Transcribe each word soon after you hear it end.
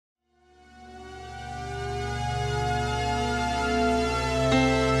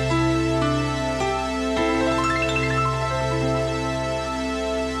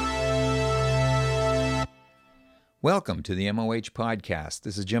Welcome to the MOH podcast.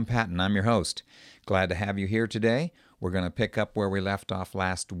 This is Jim Patton. I'm your host. Glad to have you here today. We're going to pick up where we left off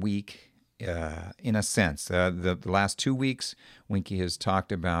last week, in a sense. The last 2 weeks, Winky has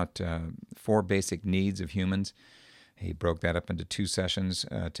talked about 4 basic needs of humans. He broke that up into 2 sessions.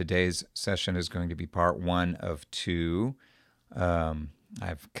 Today's session is going to be part 1 of 2.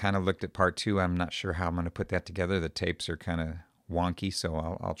 I've kind of looked at part 2. I'm not sure how I'm going to put that together. The tapes are kind of wonky, so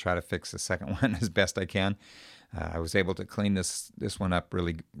I'll try to fix the second one as best I can. I was able to clean this one up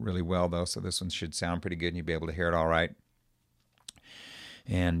really well, though, so this one should sound pretty good, and you'll be able to hear it all right.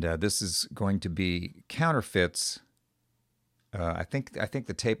 And this is going to be Counterfeits. I think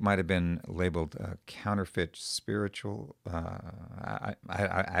the tape might have been labeled Counterfeit Spiritual. I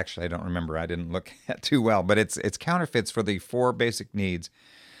actually don't remember. I didn't look at too well, but it's Counterfeits for the 4 basic needs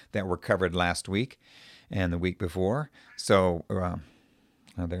that were covered last week and the week before. So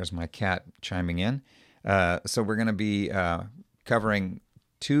there's my cat chiming in. So we're going to be covering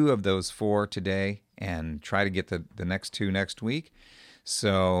 2 of those 4 today and try to get the next 2 next week.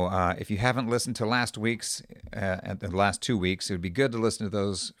 So if you haven't listened to last week's, the last 2 weeks, it would be good to listen to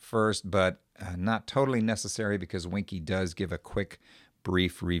those first, but not totally necessary because Winky does give a quick,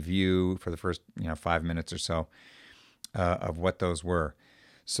 brief review for the first 5 minutes or so of what those were.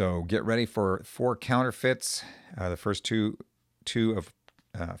 So get ready for 4 counterfeits. The first two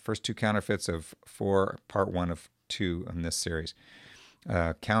counterfeits of 4, part 1 of 2 in this series.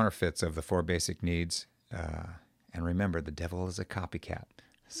 Counterfeits of the 4 basic needs. And remember, the devil is a copycat.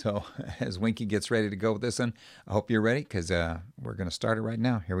 So as Winky gets ready to go with this one, I hope you're ready because we're going to start it right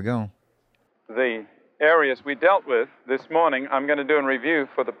now. Here we go. The areas we dealt with this morning, I'm going to do in review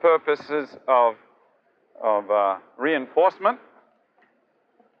for the purposes of reinforcement.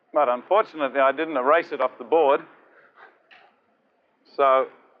 But unfortunately, I didn't erase it off the board. So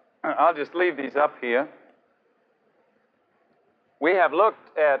I'll just leave these up here. We have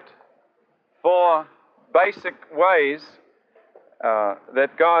looked at 4 basic ways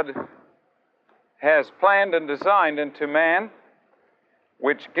that God has planned and designed into man,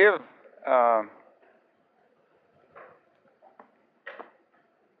 which give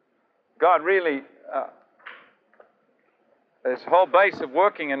God really this whole base of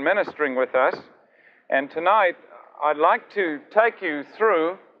working and ministering with us. And tonight, I'd like to take you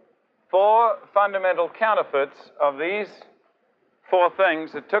through 4 fundamental counterfeits of these 4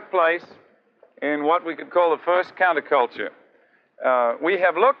 things that took place in what we could call the first counterculture. We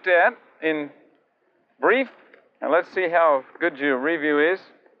have looked at, in brief, and let's see how good your review is,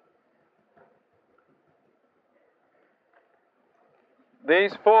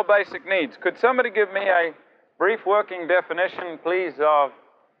 these 4 basic needs. Could somebody give me a brief working definition, please, of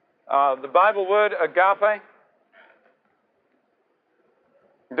the Bible word agape?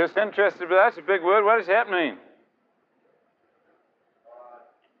 Disinterested, but that's a big word. What does that mean?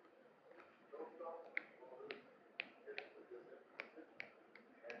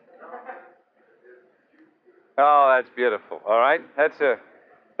 Oh, that's beautiful. All right. That's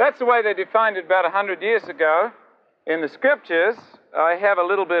the way they defined it about 100 years ago. In the scriptures, I have a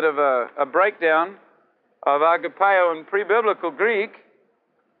little bit of a breakdown of agapeo in pre-biblical Greek.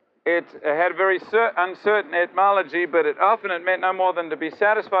 It had very uncertain etymology, but often it meant no more than to be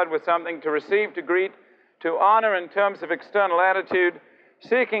satisfied with something, to receive, to greet, to honor in terms of external attitude,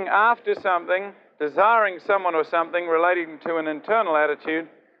 seeking after something, desiring someone or something, relating to an internal attitude.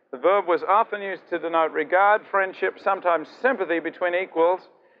 The verb was often used to denote regard, friendship, sometimes sympathy between equals,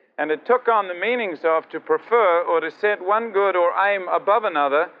 and it took on the meanings of to prefer or to set one good or aim above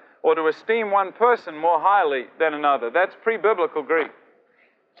another, or to esteem one person more highly than another. That's pre-biblical Greek.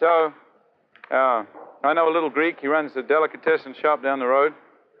 So, I know a little Greek. He runs a delicatessen shop down the road.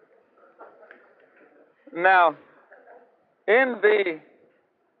 Now, in the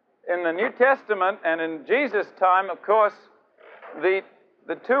New Testament and in Jesus' time, of course, the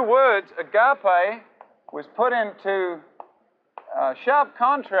 2 words, agape, was put into sharp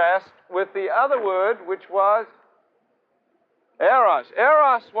contrast with the other word, which was eros.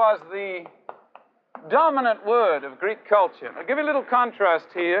 Eros was the dominant word of Greek culture. I'll give you a little contrast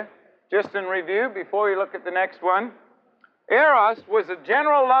here, just in review, before you look at the next one. Eros was a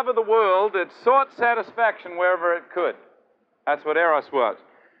general love of the world that sought satisfaction wherever it could. That's what eros was.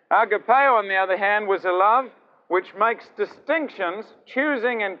 Agapeo, on the other hand, was a love which makes distinctions,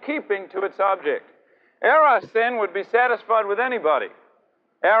 choosing and keeping to its object. Eros, then, would be satisfied with anybody.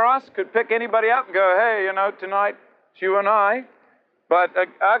 Eros could pick anybody up and go, hey, tonight it's you and I. But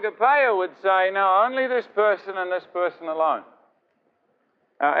agapeo would say, no, only this person and this person alone.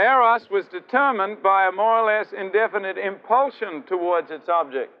 Eros was determined by a more or less indefinite impulsion towards its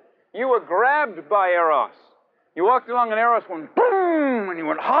object. You were grabbed by Eros. You walked along and Eros went boom, and you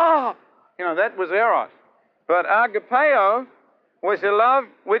went, ah! That was Eros. But agapeo was a love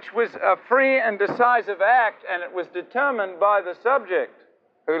which was a free and decisive act, and it was determined by the subject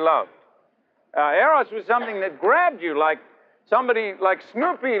who loved. Eros was something that grabbed you, like somebody like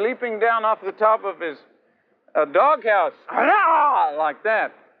Snoopy leaping down off the top of his doghouse, like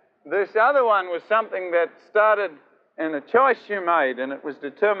that. This other one was something that started in a choice you made, and it was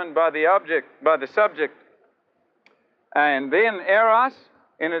determined by the subject. And then Eros,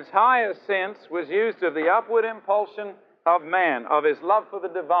 in its highest sense, was used of the upward impulsion of man, of his love for the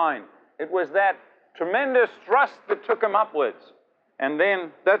divine. It was that tremendous thrust that took him upwards. And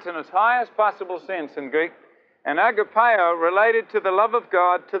then that's in its highest possible sense in Greek. And agapeo related to the love of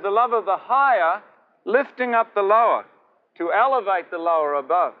God, to the love of the higher, lifting up the lower, to elevate the lower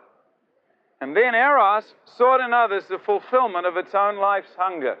above. And then Eros sought in others the fulfillment of its own life's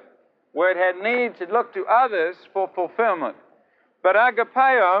hunger. Where it had needs, it looked to others for fulfillment. But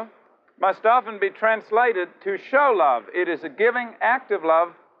agapeo must often be translated to show love. It is a giving act of love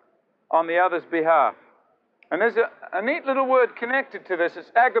on the other's behalf. And there's a neat little word connected to this.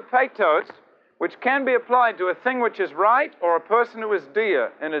 It's agapetos, which can be applied to a thing which is right or a person who is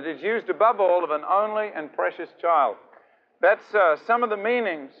dear, and it is used above all of an only and precious child. That's some of the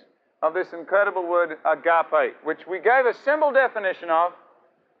meanings of this incredible word agape, which we gave a simple definition of,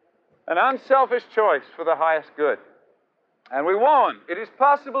 an unselfish choice for the highest good. And we warn, it is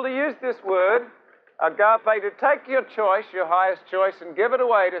possible to use this word, agape, to take your choice, your highest choice, and give it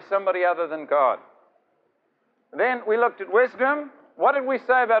away to somebody other than God. Then we looked at wisdom. What did we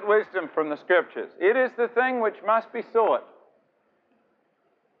say about wisdom from the Scriptures? It is the thing which must be sought.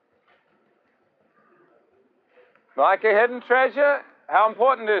 Like a hidden treasure, how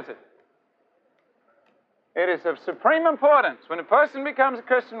important is it? It is of supreme importance. When a person becomes a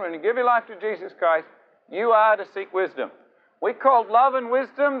Christian, when you give your life to Jesus Christ, you are to seek wisdom. We called love and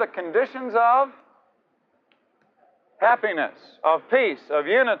wisdom the conditions of happiness, of peace, of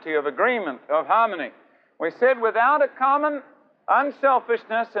unity, of agreement, of harmony. We said without a common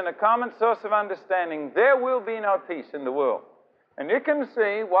unselfishness and a common source of understanding, there will be no peace in the world. And you can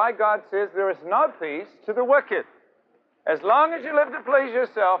see why God says there is no peace to the wicked. As long as you live to please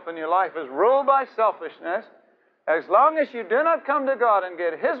yourself and your life is ruled by selfishness, as long as you do not come to God and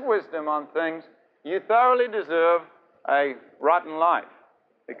get His wisdom on things, you thoroughly deserve a rotten life,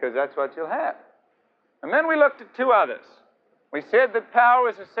 because that's what you'll have. And then we looked at two others. We said that power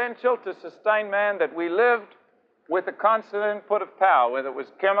is essential to sustain man, that we lived with a constant input of power, whether it was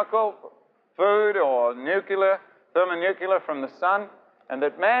chemical, food, or nuclear, thermonuclear from the sun, and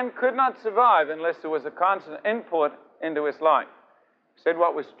that man could not survive unless there was a constant input into his life. We said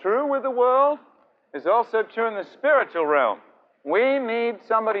what was true with the world is also true in the spiritual realm. We need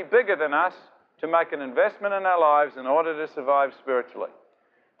somebody bigger than us to make an investment in our lives in order to survive spiritually.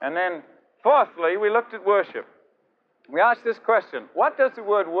 And then, fourthly, we looked at worship. We asked this question: what does the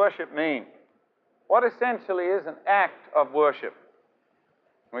word worship mean? What essentially is an act of worship?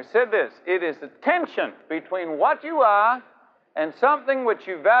 We said this: it is the tension between what you are and something which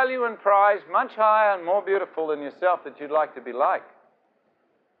you value and prize much higher and more beautiful than yourself that you'd like to be like.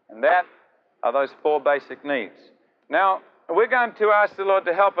 And that are those four basic needs. Now, we're going to ask the Lord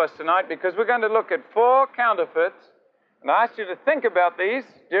to help us tonight, because we're going to look at four counterfeits, and I ask you to think about these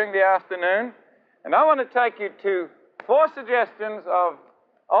during the afternoon, and I want to take you to four suggestions of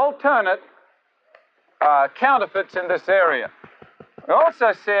alternate counterfeits in this area. We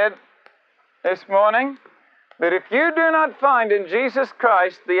also said this morning that if you do not find in Jesus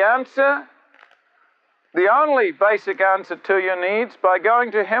Christ the answer, the only basic answer to your needs, by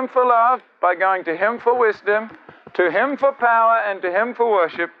going to Him for love, by going to Him for wisdom, to Him for power, and to Him for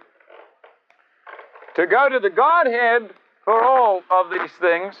worship, to go to the Godhead for all of these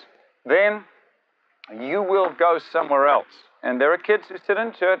things, then you will go somewhere else. And there are kids who sit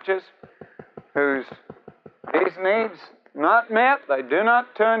in churches whose these needs not met, they do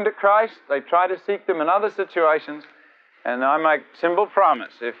not turn to Christ, they try to seek them in other situations, and I make simple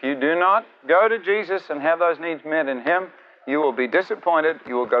promise: if you do not go to Jesus and have those needs met in Him, you will be disappointed,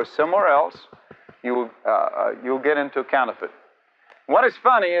 you will go somewhere else, you'll get into a counterfeit. What is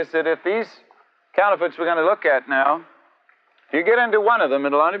funny is that if these counterfeits we're going to look at now, if you get into one of them,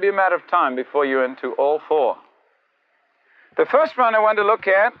 it'll only be a matter of time before you're into all four. The first one I want to look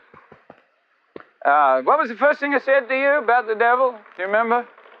at, what was the first thing I said to you about the devil? Do you remember?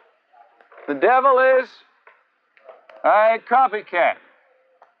 The devil is a copycat.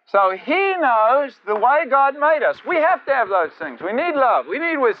 So he knows the way God made us. We have to have those things. We need love. We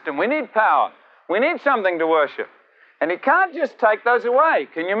need wisdom. We need power. We need something to worship. And he can't just take those away.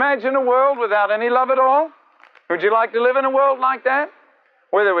 Can you imagine a world without any love at all? Would you like to live in a world like that?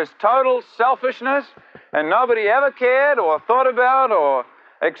 Where there was total selfishness and nobody ever cared or thought about or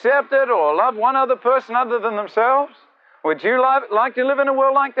accepted or loved one other person other than themselves? Would you like to live in a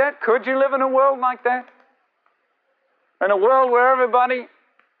world like that? Could you live in a world like that? In a world where everybody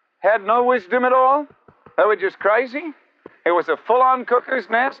had no wisdom at all? They were just crazy? It was a full-on cuckoo's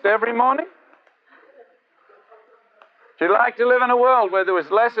nest every morning? Would you like to live in a world where there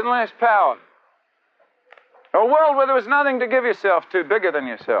was less and less power? A world where there was nothing to give yourself to bigger than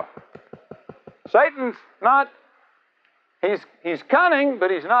yourself? Satan's not, he's cunning, but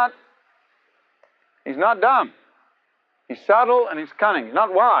he's not dumb. He's subtle and he's cunning. He's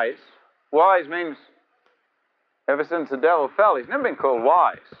not wise. Wise means ever since the devil fell, he's never been called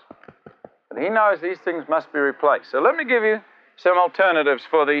wise. But he knows these things must be replaced. So let me give you some alternatives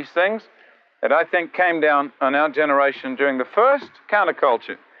for these things that I think came down on our generation during the first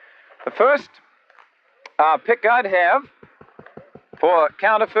counterculture. The first pick I'd have for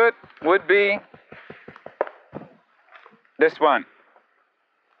counterfeit would be this one.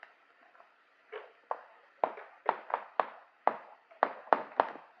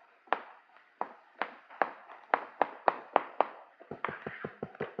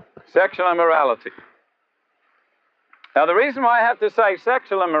 Sexual immorality. Now, the reason why I have to say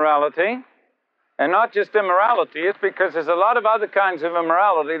sexual immorality and not just immorality is because there's a lot of other kinds of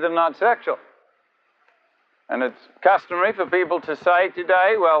immorality that are not sexual. And it's customary for people to say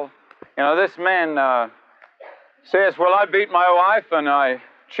today, well, you know, this man says, well, I beat my wife and I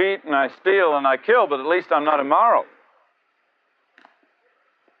cheat and I steal and I kill, but at least I'm not immoral.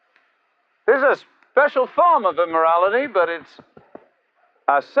 There's a special form of immorality, but it's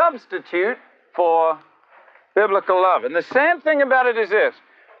a substitute for biblical love. And the sad thing about it is this.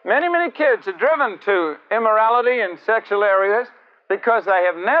 Many, many kids are driven to immorality in sexual areas because they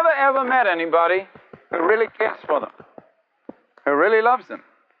have never, ever met anybody who really cares for them, who really loves them.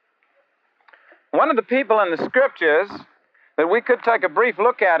 One of the people in the Scriptures that we could take a brief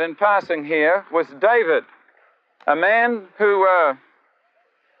look at in passing here was David, a man who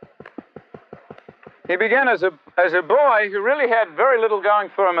he began as a boy who really had very little going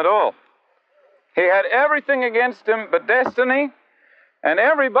for him at all. He had everything against him but destiny, and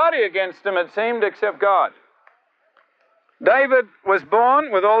everybody against him, it seemed, except God. David was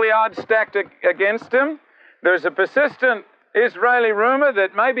born with all the odds stacked against him. There's a persistent Israeli rumor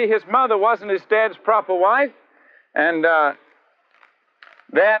that maybe his mother wasn't his dad's proper wife, and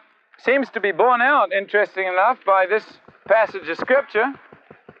that seems to be borne out, interesting enough, by this passage of Scripture.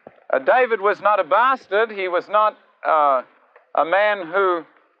 David was not a bastard. He was not a man who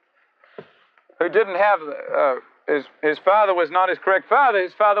didn't have, his father was not his correct father.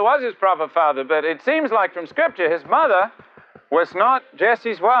 His father was his proper father. But it seems like from Scripture, his mother was not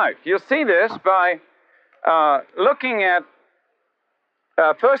Jesse's wife. You'll see this by looking at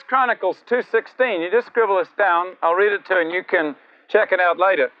 1 Chronicles 2:16. You just scribble this down. I'll read it to you and you can check it out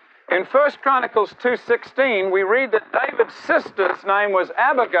later. In 1 Chronicles 2:16, we read that David's sister's name was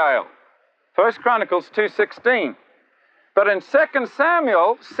Abigail. 1 Chronicles 2:16. But in 2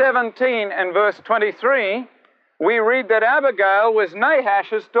 Samuel 17 and verse 23, we read that Abigail was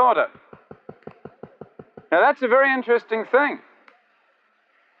Nahash's daughter. Now that's a very interesting thing.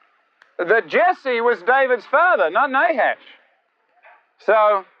 That Jesse was David's father, not Nahash.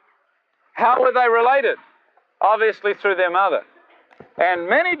 So, how were they related? Obviously through their mother. And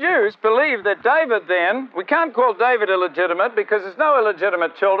many Jews believe that David then, we can't call David illegitimate because there's no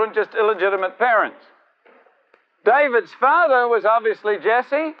illegitimate children, just illegitimate parents. David's father was obviously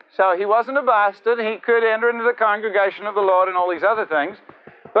Jesse, so he wasn't a bastard. He could enter into the congregation of the Lord and all these other things.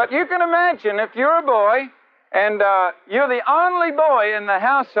 But you can imagine if you're a boy and you're the only boy in the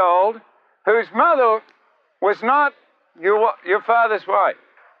household whose mother was not your father's wife.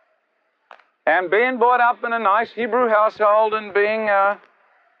 And being brought up in a nice Hebrew household and being,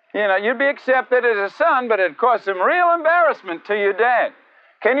 you'd be accepted as a son, but it'd cause some real embarrassment to your dad.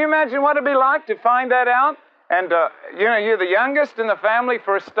 Can you imagine what it'd be like to find that out? And, you're the youngest in the family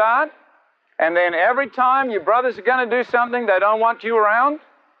for a start. And then every time your brothers are going to do something, they don't want you around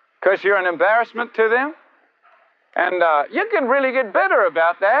because you're an embarrassment to them. And you can really get bitter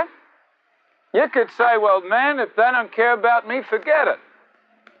about that. You could say, well, man, if they don't care about me, forget it.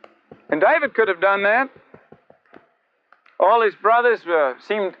 And David could have done that. All his brothers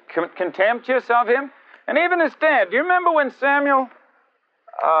seemed contemptuous of him. And even his dad. Do you remember when Samuel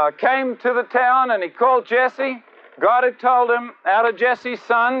came to the town and he called Jesse? God had told him, out of Jesse's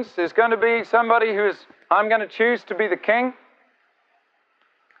sons, there's going to be somebody I'm going to choose to be the king.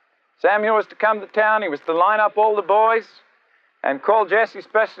 Samuel was to come to town. He was to line up all the boys. and call Jesse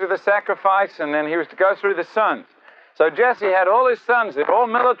specially to the sacrifice, and then he was to go through the sons. So Jesse had all his sons. They're all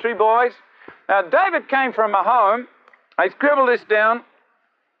military boys. Now, David came from a home, I scribbled this down,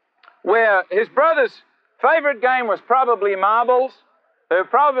 where his brother's favorite game was probably marbles. Their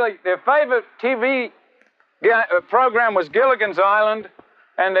favorite TV program was Gilligan's Island,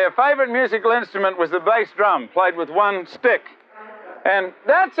 and their favorite musical instrument was the bass drum, played with one stick. And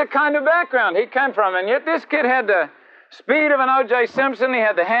that's the kind of background he came from. And yet this kid had the speed of an O.J. Simpson. He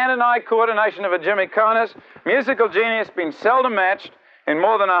had the hand and eye coordination of a Jimmy Connors. Musical genius, been seldom matched in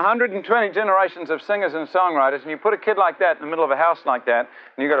more than 120 generations of singers and songwriters. And you put a kid like that in the middle of a house like that,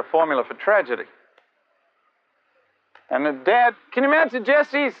 and you've got a formula for tragedy. And the dad, can you imagine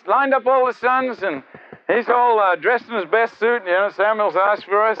Jesse's lined up all the sons, and he's all dressed in his best suit. You know, Samuel's asked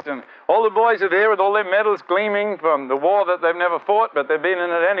first, and all the boys are there with all their medals gleaming from the war that they've never fought, but they've been in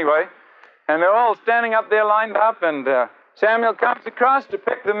it anyway. And they're all standing up there lined up, and Samuel comes across to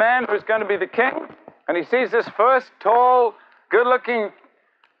pick the man who's going to be the king. And he sees this first tall, good-looking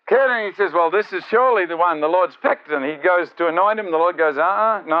kid, and he says, well, this is surely the one the Lord's picked. And he goes to anoint him, and the Lord goes,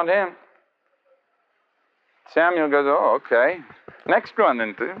 not him. Samuel goes, oh, okay. Next one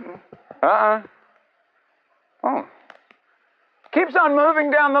then, too. Oh. Keeps on moving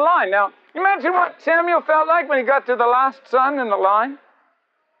down the line. Now, imagine what Samuel felt like when he got to the last son in the line.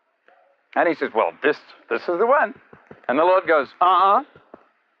 And he says, well, this is the one. And the Lord goes, And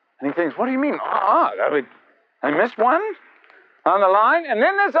he thinks, what do you mean, I missed one on the line? And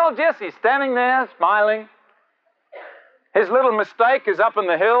then there's old Jesse standing there, smiling. His little mistake is up in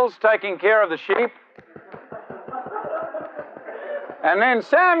the hills, taking care of the sheep. And then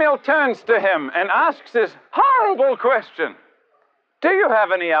Samuel turns to him and asks this horrible question. Do you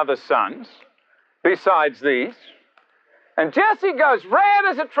have any other sons besides these? And Jesse goes red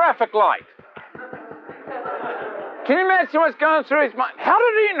as a traffic light. Can you imagine what's going through his mind? How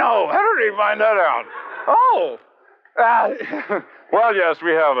did he know? How did he find that out? Well, yes,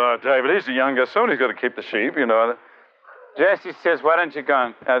 we have David. He's the youngest, so he's got to keep the sheep, you know. Jesse says, why don't you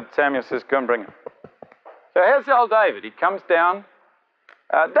go? Samuel says, go and bring him. So here's old David. He comes down.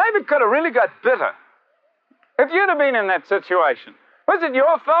 David could have really got bitter if you'd have been in that situation. Was it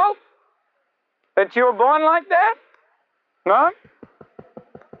your fault that you were born like that? No?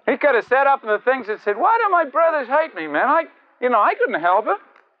 He could have sat up in the things and said, why do my brothers hate me, man? I couldn't help it.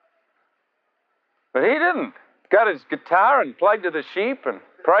 But he didn't. Got his guitar and played to the sheep and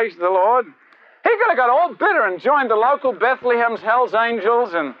praised the Lord. He could have got all bitter and joined the local Bethlehem's Hell's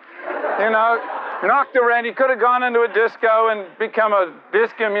Angels and, knocked around. He could have gone into a disco and become a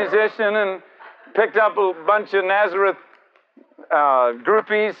disco musician and picked up a bunch of Nazareth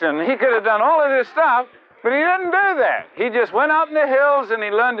groupies, and he could have done all of this stuff, but he didn't do that. He just went out in the hills and he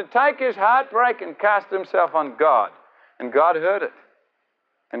learned to take his heartbreak and cast himself on God, and God heard it.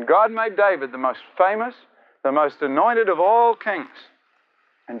 And God made David the most famous, the most anointed of all kings.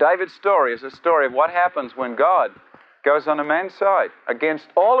 And David's story is a story of what happens when God goes on a man's side. Against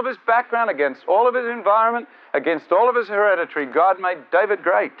all of his background, against all of his environment, against all of his hereditary, God made David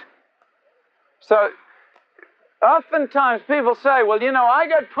great. So, oftentimes people say, well, I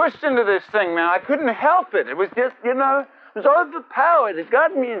got pushed into this thing, man. I couldn't help it. It was just, it was overpowered. It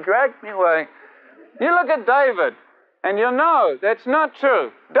got me and dragged me away. You look at David, and you'll know that's not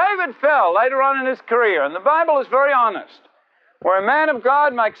true. David fell later on in his career, and the Bible is very honest. Where a man of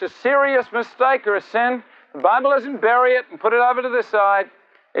God makes a serious mistake or a sin, the Bible doesn't bury it and put it over to the side.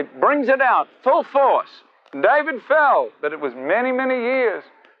 It brings it out full force. David fell, but it was many, many years.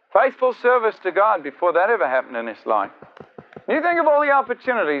 Faithful service to God before that ever happened in his life. You think of all the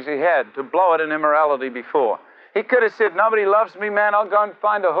opportunities he had to blow it in immorality before. He could have said, nobody loves me, man, I'll go and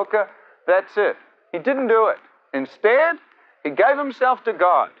find a hooker. That's it. He didn't do it. Instead, he gave himself to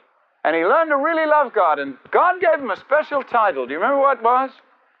God. And he learned to really love God. And God gave him a special title. Do you remember what it was?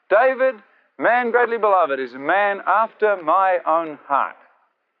 David, man greatly beloved, is a man after my own heart.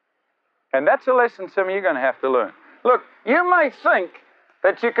 And that's a lesson some of you are going to have to learn. Look, you may think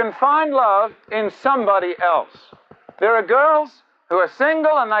that you can find love in somebody else. There are girls who are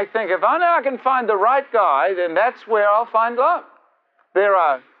single and they think, if only I can find the right guy, then that's where I'll find love. There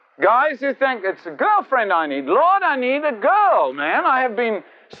are guys who think, it's a girlfriend I need. Lord, I need a girl, man. I have been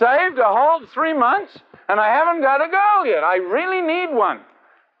saved a whole 3 months and I haven't got a girl yet. I really need one.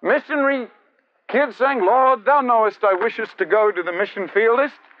 Missionary kids saying, Lord, thou knowest I wishest to go to the mission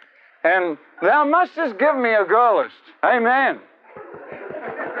fieldest, and thou mustest give me a girlist. Amen.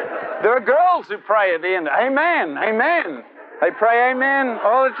 There are girls who pray at the end, amen, amen. They pray amen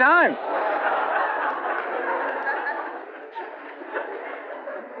all the time.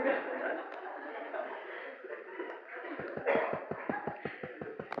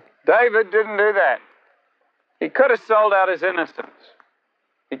 David didn't do that. He could have sold out his innocence.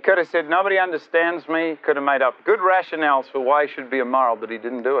 He could have said, nobody understands me. He could have made up good rationales for why he should be immoral, but he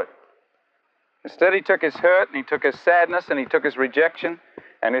didn't do it. Instead, he took his hurt, and he took his sadness, and he took his rejection,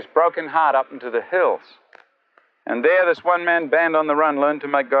 and his broken heart up into the hills. And there, this one-man band on the run learned to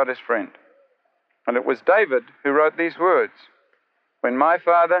make God his friend. And it was David who wrote these words, "When my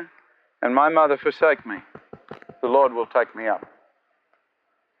father and my mother forsake me, the Lord will take me up."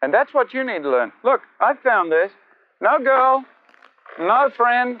 And that's what you need to learn. Look, I found this. No girl, no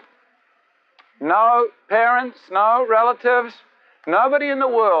friend, no parents, no relatives, nobody in the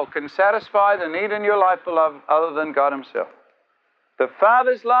world can satisfy the need in your life for love other than God himself. The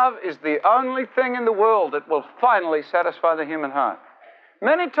Father's love is the only thing in the world that will finally satisfy the human heart.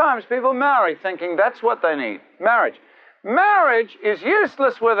 Many times people marry thinking that's what they need, marriage. Marriage is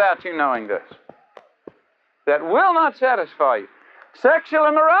useless without you knowing this. That will not satisfy you. Sexual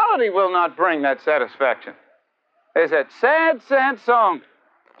immorality will not bring that satisfaction. There's that sad, sad song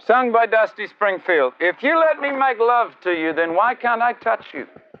sung by Dusty Springfield. If you let me make love to you, then why can't I touch you?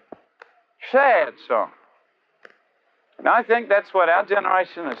 Sad song. And I think that's what our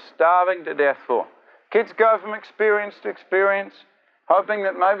generation is starving to death for. Kids go from experience to experience, hoping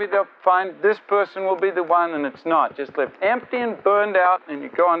that maybe they'll find this person will be the one, and it's not. Just left empty and burned out, and you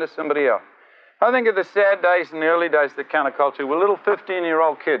go on to somebody else. I think of the sad days in the early days of the counterculture where little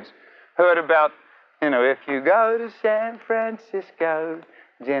 15-year-old kids heard about, if you go to San Francisco,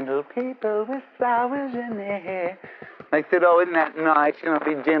 gentle people with flowers in their hair. They said, oh, isn't that nice?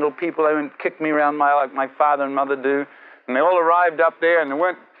 Be gentle people. They wouldn't kick me around like my father and mother do. And they all arrived up there, and there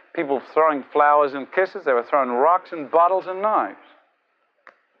weren't people throwing flowers and kisses. They were throwing rocks and bottles and knives.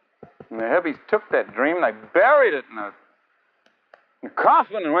 And the hippies took that dream, and they buried it in a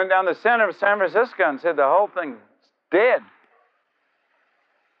coffin and went down the center of San Francisco and said the whole thing's dead.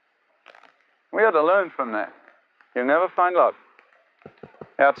 We ought to learn from that. You'll never find love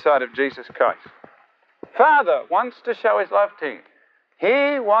outside of Jesus Christ. Father wants to show his love to you.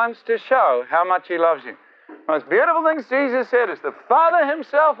 He wants to show how much he loves you. The most beautiful things Jesus said is the Father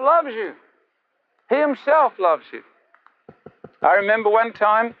himself loves you. He himself loves you. I remember one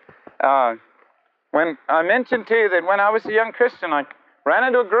time when I mentioned to you that when I was a young Christian, I ran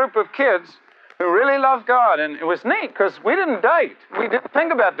into a group of kids who really loved God. And it was neat because we didn't date. We didn't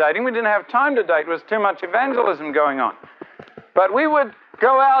think about dating. We didn't have time to date. There was too much evangelism going on. But we would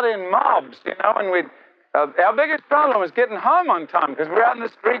go out in mobs, and we'd our biggest problem was getting home on time because we were out in the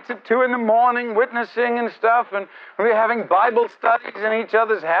streets at 2 in the morning witnessing and stuff, and we were having Bible studies in each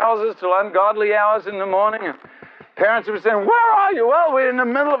other's houses till ungodly hours in the morning. And parents were saying, where are you? Well, we're in the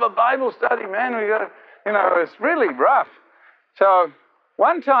middle of a Bible study, man. We got to, it's really rough. So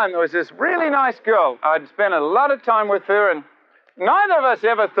one time there was this really nice girl. I'd spent a lot of time with her, and neither of us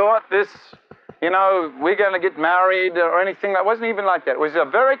ever thought this, we're going to get married or anything. That wasn't even like that. It was a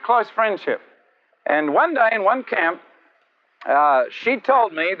very close friendship. And one day in one camp, she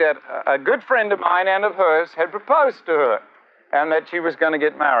told me that a good friend of mine and of hers had proposed to her and that she was going to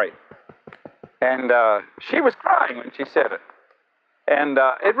get married. And she was crying when she said it. And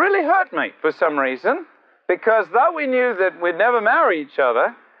it really hurt me for some reason, because though we knew that we'd never marry each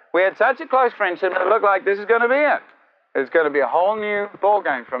other, we had such a close friendship that it looked like this is going to be it. It's going to be a whole new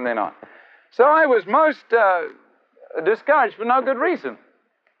ballgame from then on. So I was most discouraged for no good reason.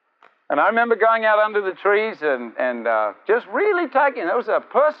 And I remember going out under the trees and just really it was a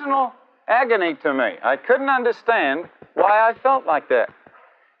personal agony to me. I couldn't understand why I felt like that.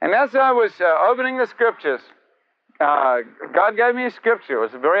 And as I was opening the scriptures, God gave me a scripture. It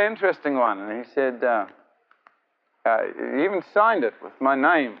was a very interesting one. And he said, he even signed it with my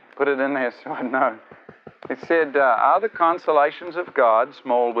name, put it in there so I know. It said, are the consolations of God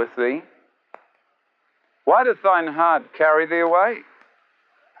small with thee? Why doth thine heart carry thee away?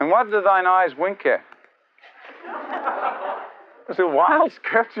 And what do thine eyes wink at? It's a wild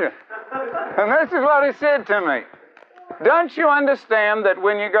scripture. And this is what he said to me. Don't you understand that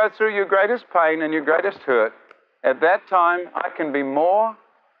when you go through your greatest pain and your greatest hurt, at that time I can be more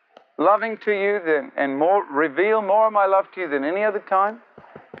loving to you and reveal more of my love to you than any other time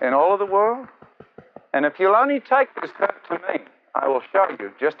in all of the world? And if you'll only take this hurt to me, I will show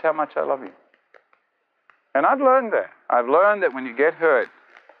you just how much I love you. And I've learned that. I've learned that when you get hurt,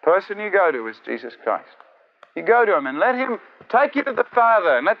 the person you go to is Jesus Christ. You go to him and let him take you to the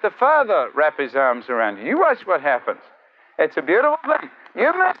Father and let the Father wrap his arms around you. You watch what happens. It's a beautiful thing.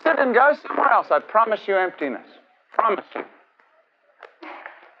 You miss it and go somewhere else. I promise you emptiness. Promise you.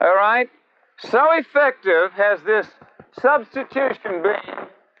 All right? So effective has this substitution been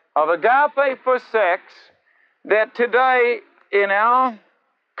of agape for sex that today in our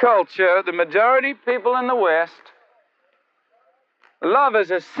culture, the majority of people in the West, love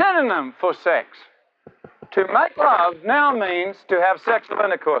is a synonym for sex. To make love now means to have sexual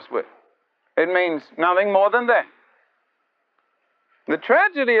intercourse with. It means nothing more than that. The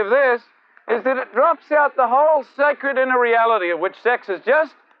tragedy of this is that it drops out the whole sacred inner reality of which sex is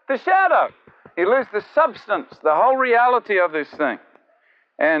just the shadow. You lose the substance, the whole reality of this thing.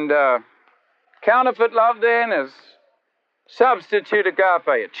 And counterfeit love then is substitute agape,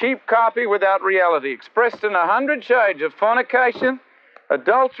 a cheap copy without reality, expressed in 100 shades of fornication,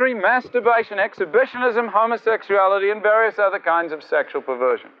 adultery, masturbation, exhibitionism, homosexuality, and various other kinds of sexual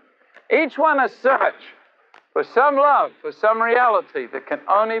perversion. Each one a search for some love, for some reality that can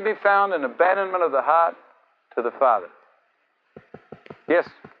only be found in abandonment of the heart to the Father. Yes?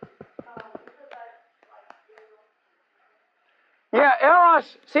 Yeah,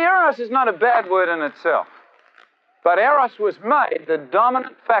 eros. See, eros is not a bad word in itself. But eros was made the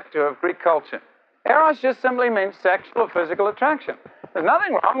dominant factor of Greek culture. Eros just simply means sexual or physical attraction. There's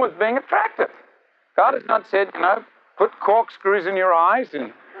nothing wrong with being attractive. God has not said, put corkscrews in your eyes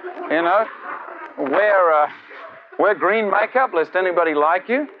and, wear green makeup lest anybody like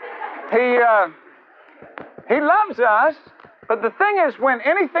you. He loves us, but the thing is, when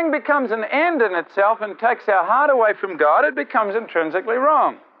anything becomes an end in itself and takes our heart away from God, it becomes intrinsically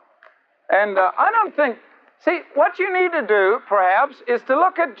wrong. And I don't think... See, what you need to do, perhaps, is to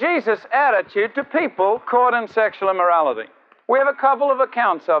look at Jesus' attitude to people caught in sexual immorality. We have a couple of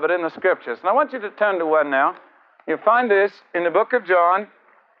accounts of it in the Scriptures, and I want you to turn to one now. You'll find this in the book of John.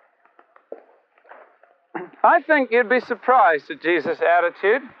 I think you'd be surprised at Jesus'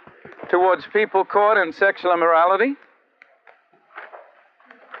 attitude towards people caught in sexual immorality.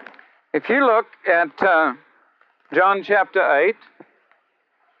 If you look at John chapter 8,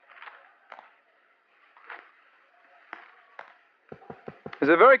 it's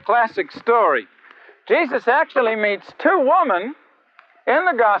a very classic story. Jesus actually meets two women in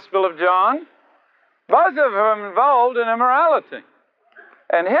the Gospel of John, both of whom involved in immorality.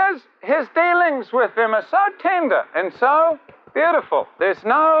 And his dealings with them are so tender and so beautiful. There's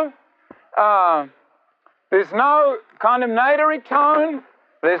no condemnatory tone.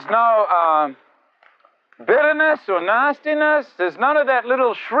 There's no bitterness or nastiness. There's none of that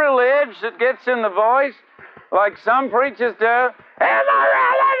little shrill edge that gets in the voice like some preachers do.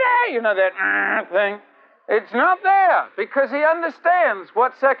 Immorality! That thing. It's not there because he understands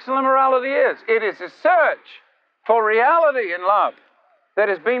what sexual immorality is. It is a search for reality in love that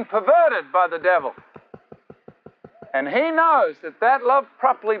has been perverted by the devil. And he knows that love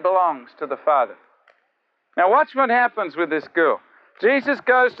properly belongs to the Father. Now watch what happens with this girl. Jesus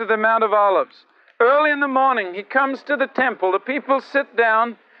goes to the Mount of Olives. Early in the morning, he comes to the temple. The people sit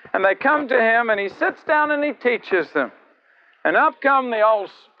down, and they come to him, and he sits down and he teaches them. And up come the old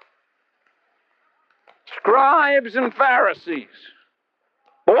scribes and Pharisees.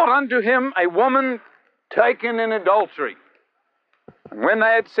 Brought unto him a woman taken in adultery. And when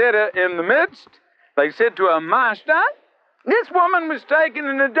they had set her in the midst, they said to her, Master, this woman was taken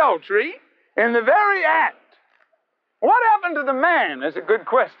in adultery in the very act. What happened to the man is a good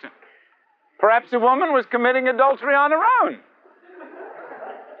question. Perhaps the woman was committing adultery on her own.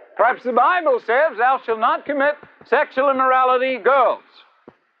 Perhaps the Bible says, thou shalt not commit sexual immorality, girls.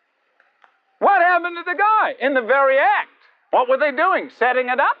 What happened to the guy in the very act? What were they doing? Setting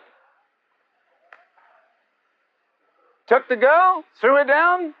it up? Took the girl, threw her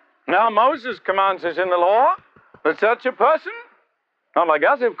down. Now Moses commands us in the law that such a person, not like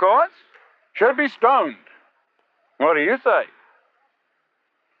us of course, should be stoned. What do you say?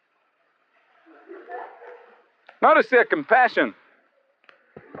 Notice their compassion.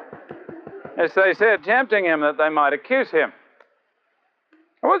 As they said, tempting him that they might accuse him.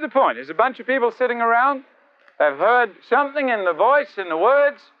 What was the point? There's a bunch of people sitting around. They've heard something in the voice, in the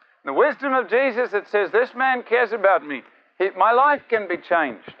words, in the wisdom of Jesus that says, this man cares about me. My life can be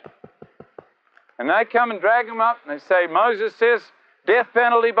changed. And they come and drag him up and they say, Moses says, death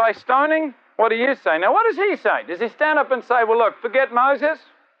penalty by stoning. What do you say? Now, what does he say? Does he stand up and say, well, look, forget Moses?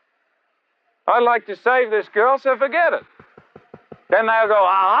 I'd like to save this girl, so forget it. Then they'll go,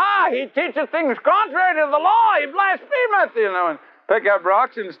 aha, he teaches things contrary to the law. He blasphemeth, and pick up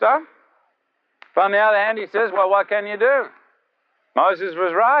rocks and stuff. But on the other hand, he says, well, what can you do? Moses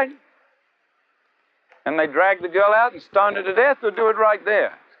was right. And they dragged the girl out and stoned her to death, or do it right there.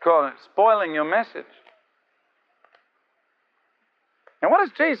 It's called spoiling your message. Now, what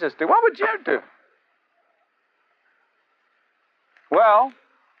does Jesus do? What would you do? Well,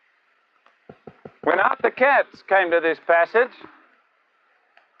 when Arthur Katz came to this passage,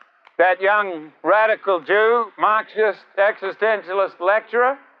 that young radical Jew, Marxist, existentialist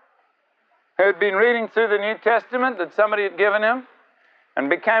lecturer, who had been reading through the New Testament that somebody had given him and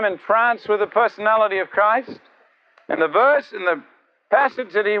became entranced with the personality of Christ. And the verse in the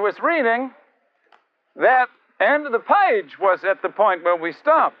passage that he was reading, that end of the page was at the point where we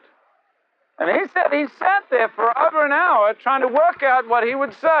stopped. And he said he sat there for over an hour trying to work out what he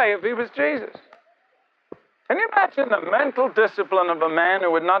would say if he was Jesus. Can you imagine the mental discipline of a man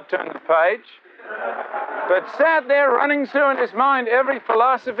who would not turn the page, but sat there running through in his mind every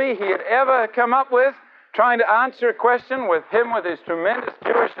philosophy he had ever come up with, trying to answer a question with his tremendous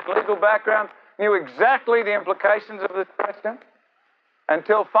Jewish and legal background, knew exactly the implications of this question,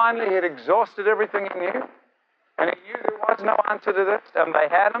 until finally he had exhausted everything he knew, and he knew there was no answer to this, and they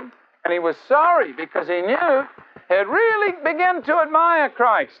had him, and he was sorry because he knew he had really begun to admire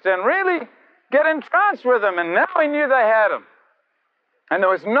Christ and really get entranced with him, and now he knew they had him, and there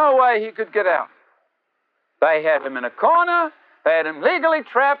was no way he could get out. They had him in a corner, they had him legally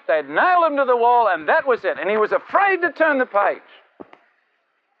trapped, they'd nailed him to the wall, and that was it. And he was afraid to turn the page.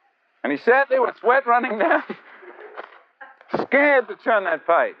 And he sat there with sweat running down, scared to turn that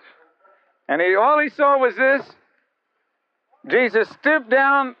page. And all he saw was this. Jesus stooped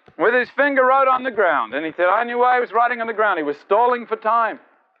down with his finger wrote on the ground. And he said, I knew why he was writing on the ground. He was stalling for time.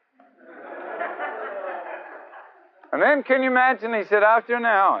 And then, can you imagine, he said, after an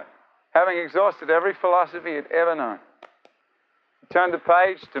hour, having exhausted every philosophy he'd ever known, he turned the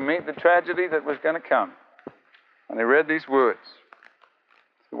page to meet the tragedy that was going to come. And he read these words.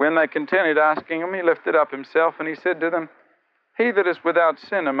 When they continued asking him, he lifted up himself and he said to them, He that is without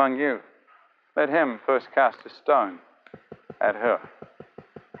sin among you, let him first cast a stone at her.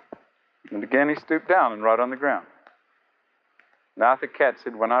 And again he stooped down and wrote on the ground. And Arthur Katz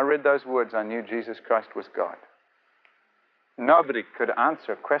said, when I read those words, I knew Jesus Christ was God. Nobody could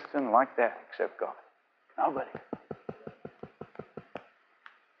answer a question like that except God. Nobody.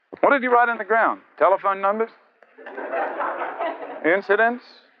 What did he write on the ground? Telephone numbers? Incidents?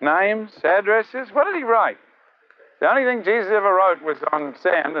 Names? Addresses? What did he write? The only thing Jesus ever wrote was on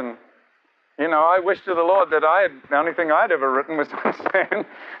sand, and, I wish to the Lord that the only thing I'd ever written was on sand,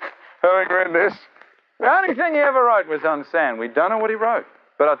 having read this. The only thing he ever wrote was on sand. We don't know what he wrote,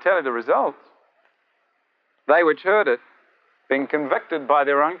 but I'll tell you the results. They which heard it, being convicted by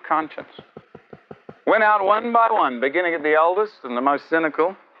their own conscience, went out one by one, beginning at the eldest and the most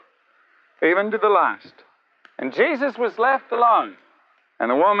cynical, even to the last. And Jesus was left alone, and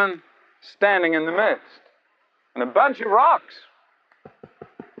the woman standing in the midst, and a bunch of rocks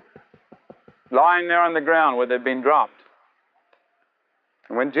lying there on the ground where they'd been dropped.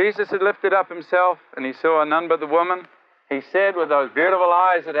 And when Jesus had lifted up himself and he saw none but the woman, he said with those beautiful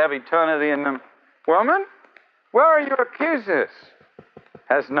eyes that have eternity in them, Woman, where are your accusers?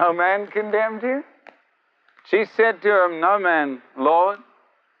 Has no man condemned you? She said to him, No man, Lord.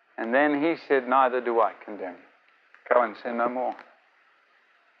 And then he said, Neither do I condemn you. Go and sin no more.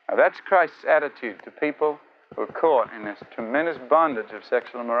 Now that's Christ's attitude to people who are caught in this tremendous bondage of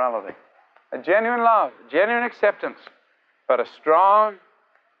sexual immorality. A genuine love, genuine acceptance, but a strong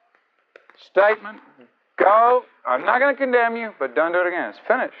statement. Go, I'm not going to condemn you, but don't do it again. It's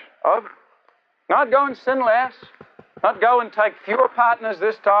finished. Over. Not go and sin less. Not go and take fewer partners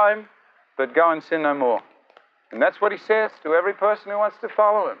this time, but go and sin no more. And that's what he says to every person who wants to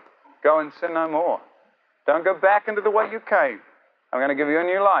follow him. Go and sin no more. Don't go back into the way you came. I'm going to give you a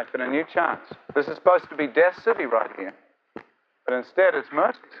new life and a new chance. This is supposed to be Death City right here. But instead it's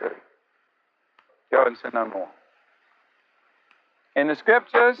Mercy City. Go and sin no more. In the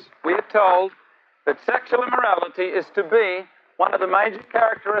scriptures, we are told that sexual immorality is to be one of the major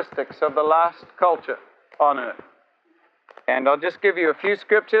characteristics of the last culture on earth. And I'll just give you a few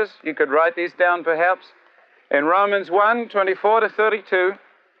scriptures. You could write these down perhaps. In Romans 1:24-32,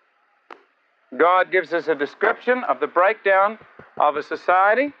 God gives us a description of the breakdown of a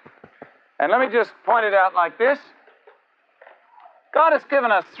society. And let me just point it out like this. God has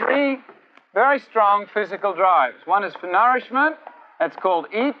given us three very strong physical drives. One is for nourishment, that's called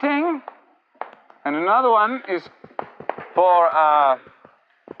eating. And another one is for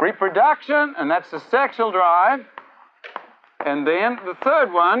reproduction, and that's the sexual drive. And then the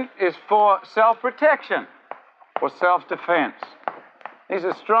third one is for self-protection, or self-defense. These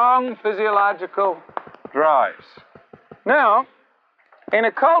are strong physiological drives. Now, in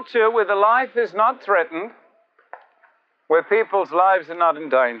a culture where the life is not threatened, where people's lives are not in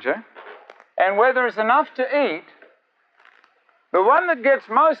danger, and where there is enough to eat, the one that gets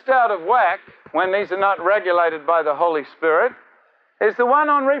most out of whack when these are not regulated by the Holy Spirit is the one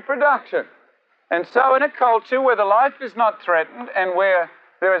on reproduction. And so in a culture where the life is not threatened and where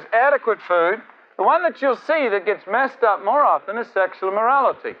there is adequate food, the one that you'll see that gets messed up more often is sexual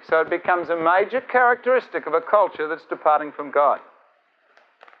immorality. So it becomes a major characteristic of a culture that's departing from God.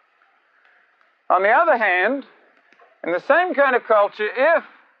 On the other hand, in the same kind of culture, if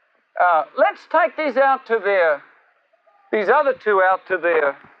let's take these other two out to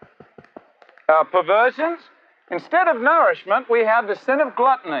their perversions. Instead of nourishment, we have the sin of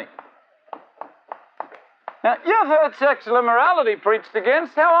gluttony. Now, you've heard sexual immorality preached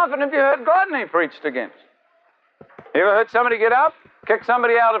against. How often have you heard gluttony preached against? You ever heard somebody get up, kick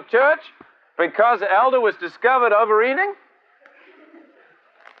somebody out of church because the elder was discovered overeating?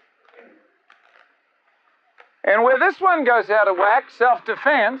 And where this one goes out of whack,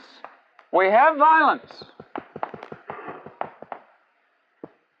 self-defense, we have violence.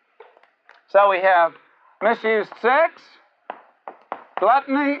 So we have misused sex,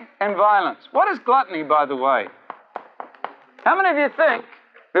 gluttony, and violence. What is gluttony, by the way? How many of you think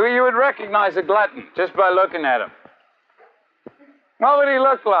that you would recognize a glutton just by looking at him? What would he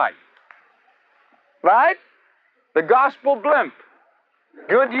look like? Right? The gospel blimp.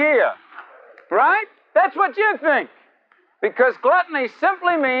 Good year. Right? That's what you think. Because gluttony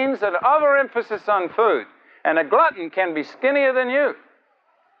simply means an overemphasis on food. And a glutton can be skinnier than you.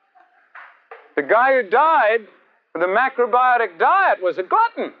 The guy who died with a macrobiotic diet was a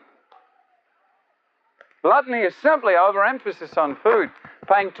glutton. Gluttony is simply overemphasis on food,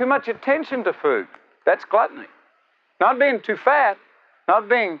 paying too much attention to food. That's gluttony. Not being too fat,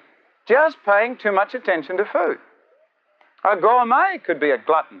 just paying too much attention to food. A gourmet could be a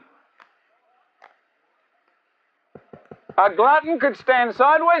glutton. A glutton could stand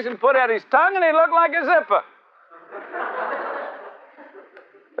sideways and put out his tongue and he'd look like a zipper.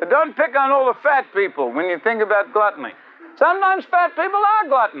 But don't pick on all the fat people when you think about gluttony. Sometimes fat people are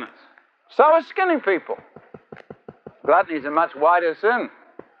gluttonous. So are skinny people. Gluttony is a much wider sin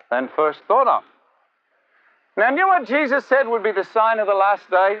than first thought of. Now, you know what Jesus said would be the sign of the last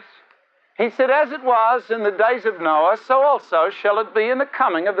days? He said, as it was in the days of Noah, so also shall it be in the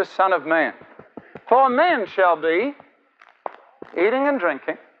coming of the Son of Man. For men shall be eating and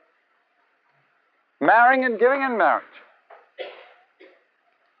drinking, marrying and giving in marriage.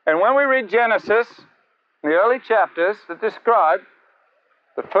 And when we read Genesis, the early chapters that describe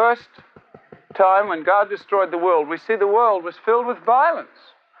the first time when God destroyed the world, we see the world was filled with violence.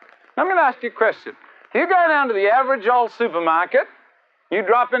 Now, I'm going to ask you a question. If you go down to the average old supermarket, you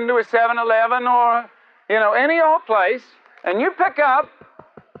drop into a 7-Eleven or, any old place, and you pick up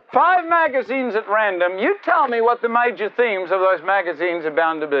 5 magazines at random, you tell me what the major themes of those magazines are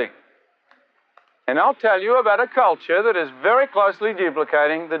bound to be. And I'll tell you about a culture that is very closely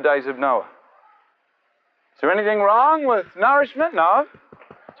duplicating the days of Noah. Is there anything wrong with nourishment? No.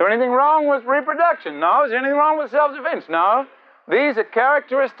 Is there anything wrong with reproduction? No. Is there anything wrong with self-defense? No. These are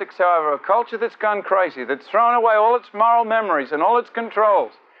characteristics, however, of a culture that's gone crazy, that's thrown away all its moral memories and all its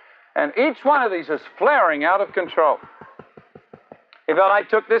controls. And each one of these is flaring out of control. If I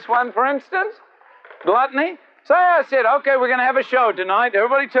took this one, for instance, gluttony. Say I said, okay, we're going to have a show tonight.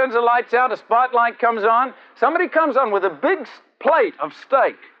 Everybody turns the lights out, a spotlight comes on. Somebody comes on with a big plate of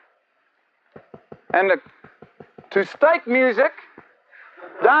steak. And to steak music,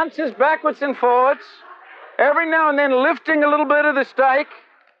 dances backwards and forwards, every now and then lifting a little bit of the steak.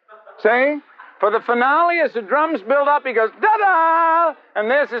 See? For the finale, as the drums build up, he goes, da-da! And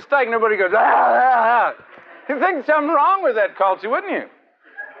there's the steak, and everybody goes, ah! You'd think there's something wrong with that culture, wouldn't you?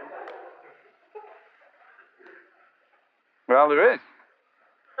 Well, there is.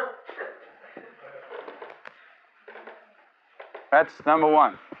 That's number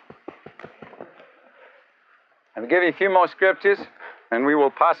one. I'll give you a few more scriptures, and we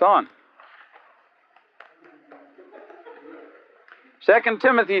will pass on. 2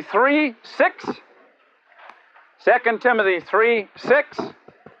 Timothy 3:6. 2 Timothy 3:6,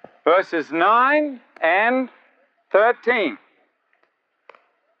 verses 9 and 13.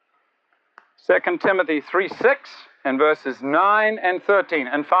 2 Timothy 3:6 and verses 9 and 13.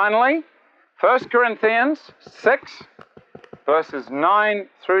 And finally, 1 Corinthians 6, verses 9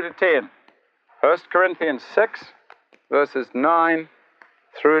 through to 10. 1 Corinthians 6, verses 9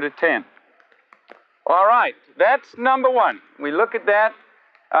 through to 10. All right, that's number one. We look at that.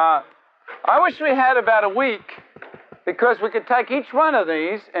 I wish we had about a week, because we could take each one of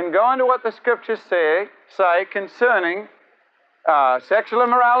these and go into what the scriptures say concerning sexual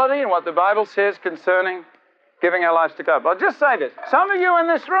immorality and what the Bible says concerning giving our lives to God. But I'll just say this. Some of you in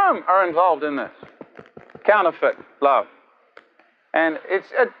this room are involved in this. Counterfeit love. And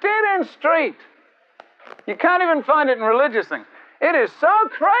it's a dead-end street. You can't even find it in religious things. It is so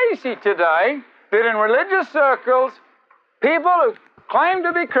crazy today that in religious circles, people who claim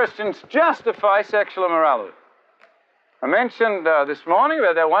to be Christians justify sexual immorality. I mentioned this morning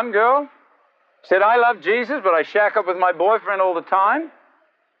about that one girl said, I love Jesus, but I shack up with my boyfriend all the time.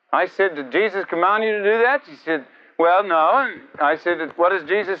 I said, did Jesus command you to do that? She said, well, no. And I said, what does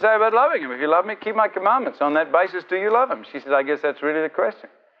Jesus say about loving him? If you love me, keep my commandments. On that basis, do you love him? She said, I guess that's really the question.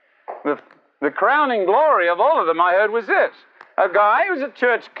 The crowning glory of all of them, I heard, was this. A guy who was a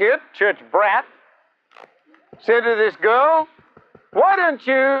church kid, church brat, said to this girl, why don't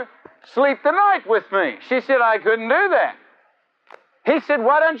you sleep the night with me? She said, I couldn't do that. He said,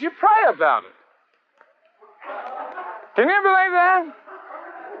 why don't you pray about it? Can you believe that?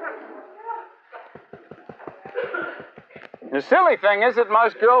 The silly thing is that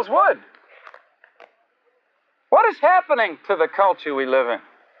most girls would. What is happening to the culture we live in?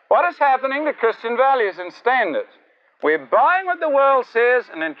 What is happening to Christian values and standards? We're buying what the world says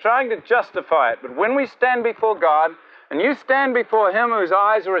and then trying to justify it. But when we stand before God, and you stand before Him whose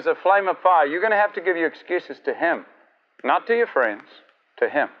eyes are as a flame of fire, you're going to have to give your excuses to Him. Not to your friends, to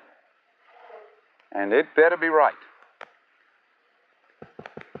Him. And it better be right.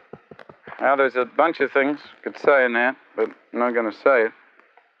 Now, there's a bunch of things I could say in that, but I'm not going to say it.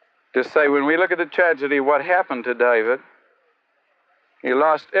 Just say, when we look at the tragedy of what happened to David, he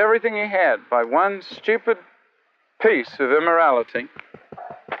lost everything he had by one stupid piece of immorality,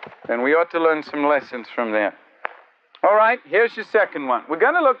 and we ought to learn some lessons from that. All right, here's your second one. We're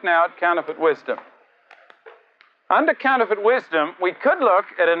going to look now at counterfeit wisdom. Under counterfeit wisdom, we could look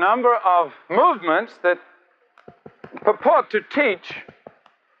at a number of movements that purport to teach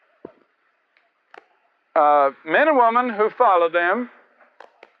men and women who follow them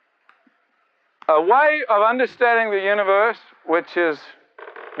a way of understanding the universe which is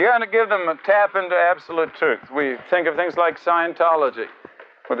going to give them a tap into absolute truth. We think of things like Scientology,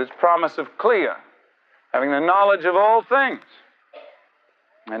 with its promise of clear, having the knowledge of all things,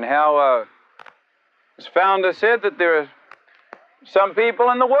 and how its founder said that there are some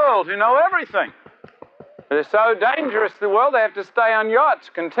people in the world who know everything. They're so dangerous to the world, they have to stay on yachts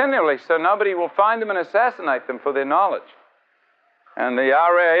continually so nobody will find them and assassinate them for their knowledge. And the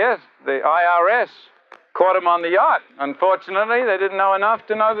IRS caught them on the yacht. Unfortunately, they didn't know enough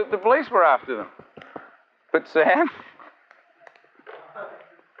to know that the police were after them. But Sam,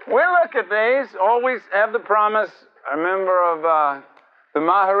 we look at these, always have the promise. I remember of the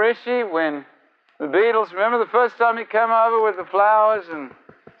Maharishi when the Beatles, remember the first time he came over with the flowers and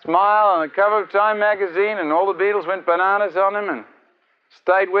smile on the cover of Time magazine, and all the Beatles went bananas on him and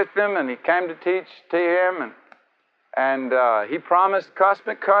stayed with them, and he came to teach TM, and he promised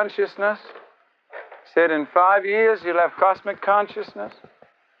cosmic consciousness. He said, in 5 years you'll have cosmic consciousness,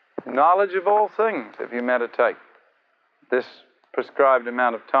 knowledge of all things if you meditate this prescribed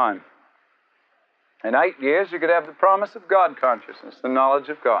amount of time. In 8 years you could have the promise of God consciousness, the knowledge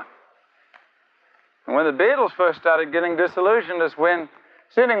of God. And when the Beatles first started getting disillusioned is when,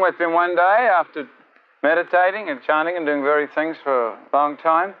 sitting with him one day after meditating and chanting and doing various things for a long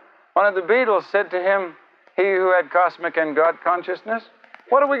time, one of the Beatles said to him, he who had cosmic and God consciousness,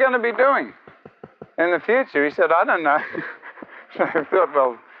 what are we going to be doing in the future? He said, I don't know. So I thought,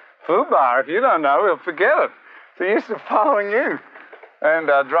 well, foobar, if you don't know, we'll forget it. So used to following you. And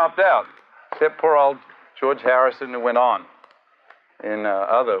dropped out, except poor old George Harrison, who went on in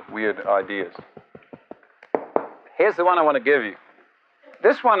other weird ideas. Here's the one I want to give you.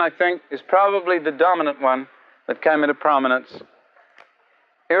 This one, I think, is probably the dominant one that came into prominence.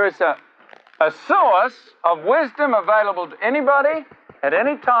 Here is a source of wisdom available to anybody, at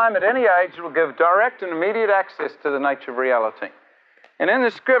any time, at any age. It will give direct and immediate access to the nature of reality. And in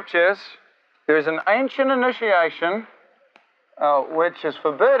the Scriptures, there is an ancient initiation which is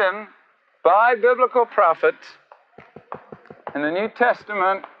forbidden by biblical prophets. In the New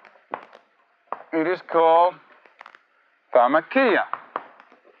Testament, it is called pharmakia,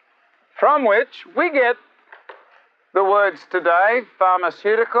 from which we get the words today,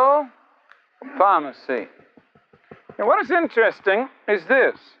 pharmaceutical, pharmacy. And what is interesting is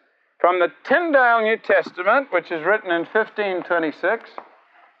this. From the Tyndale New Testament, which is written in 1526,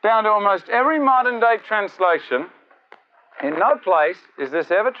 down to almost every modern-day translation, in no place is this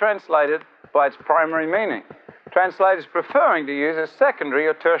ever translated by its primary meaning. Translators preferring to use its secondary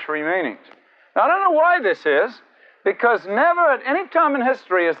or tertiary meanings. Now, I don't know why this is, because never at any time in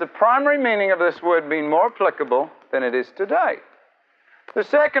history has the primary meaning of this word been more applicable than it is today. The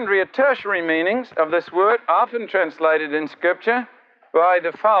secondary or tertiary meanings of this word often translated in Scripture by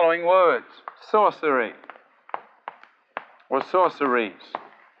the following words: sorcery or sorceries.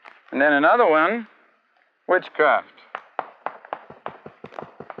 And then another one, witchcraft.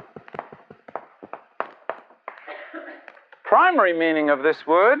 primary meaning of this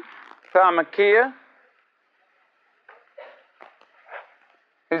word, pharmakia,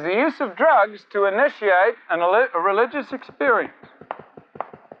 is the use of drugs to initiate a religious experience.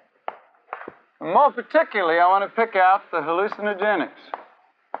 And more particularly, I want to pick out the hallucinogenics.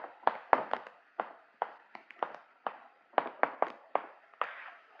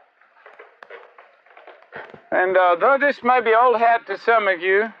 And though this may be old hat to some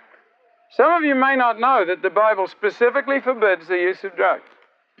of you may not know that the Bible specifically forbids the use of drugs.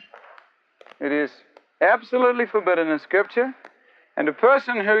 It is absolutely forbidden in Scripture. And a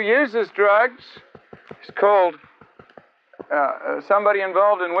person who uses drugs is called somebody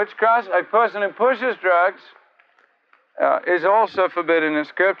involved in witchcraft. A person who pushes drugs is also forbidden in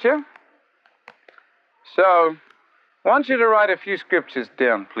Scripture. So, I want you to write a few scriptures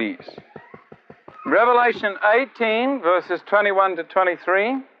down, please. Revelation 18, verses 21 to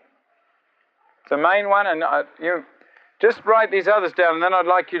 23. It's the main one, and you just write these others down, and then I'd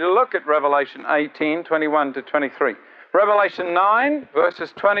like you to look at Revelation 18, 21 to 23. Revelation 9,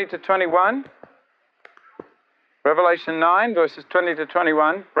 verses 20 to 21. Revelation 9, verses 20 to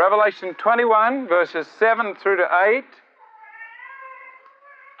 21. Revelation 21, verses 7 through to 8.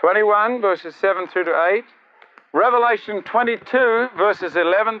 21, verses 7 through to 8. Revelation 22, verses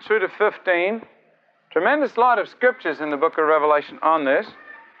 11 through to 15. Tremendous lot of scriptures in the book of Revelation on this.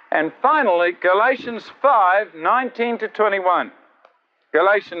 And finally, Galatians 5, 19 to 21.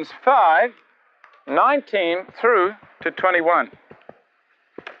 Galatians 5, 19 through to 21.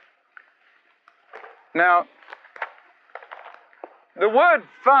 Now, the word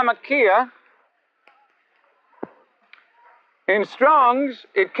pharmakia, in Strong's,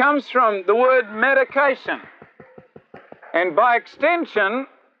 it comes from the word medication. And by extension,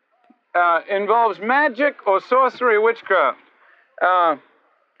 involves magic or sorcery or witchcraft.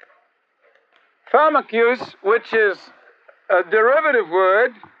 Pharmacus, which is a derivative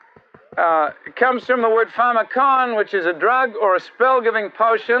word, it comes from the word pharmakon, which is a drug or a spell-giving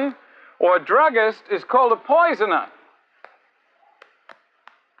potion, or a druggist is called a poisoner.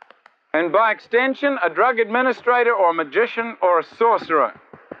 And by extension, a drug administrator or a magician or a sorcerer.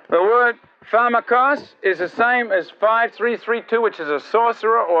 The word pharmakos is the same as 5332, which is a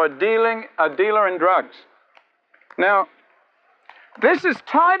sorcerer or a dealer in drugs. Now, this is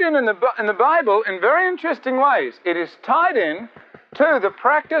tied in the Bible in very interesting ways. It is tied in to the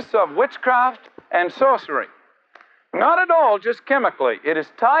practice of witchcraft and sorcery. Not at all just chemically. It is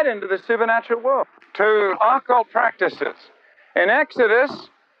tied into the supernatural world, to occult practices. In Exodus,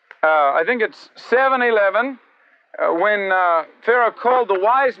 I think it's 7:11, when Pharaoh called the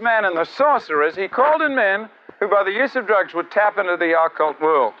wise men and the sorcerers, he called in men who by the use of drugs would tap into the occult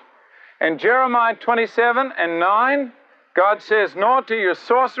world. In Jeremiah 27 and 9, God says, "Nor to your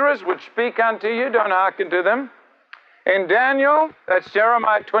sorcerers which speak unto you, don't hearken to them." In Daniel, that's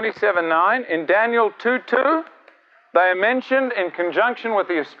Jeremiah 27:9. In Daniel 2:2, they are mentioned in conjunction with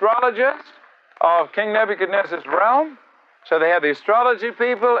the astrologers of King Nebuchadnezzar's realm. So they have the astrology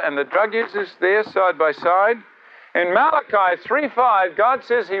people and the drug users there side by side. In Malachi 3:5, God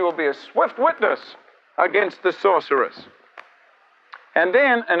says he will be a swift witness against the sorcerers. And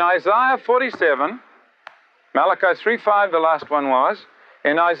then in Isaiah 47, Malachi 3:5, the last one was,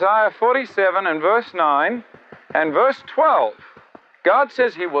 in Isaiah 47 and verse 9 and verse 12, God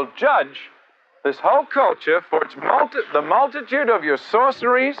says he will judge this whole culture for its the multitude of your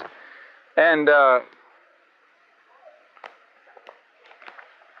sorceries and I'm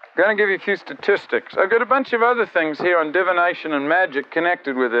going to give you a few statistics. I've got a bunch of other things here on divination and magic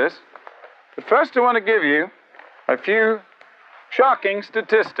connected with this. But first I want to give you a few shocking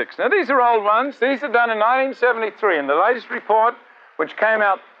statistics. Now these are old ones. These are done in 1973 in the latest report, which came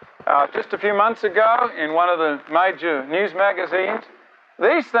out just a few months ago in one of the major news magazines.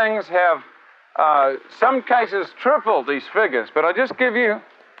 These things have, some cases, tripled these figures. But I'll just give you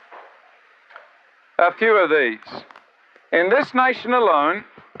a few of these. In this nation alone,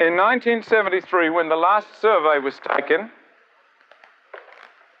 in 1973, when the last survey was taken,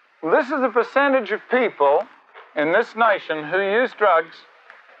 this is the percentage of people in this nation who use drugs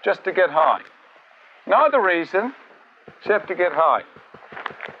just to get high. No other reason except to get high.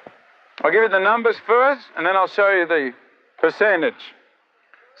 I'll give you the numbers first, and then I'll show you the percentage.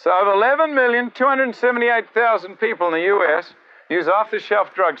 So of 11,278,000 people in the U.S. use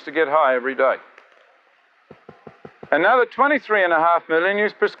off-the-shelf drugs to get high every day. Another 23.5 million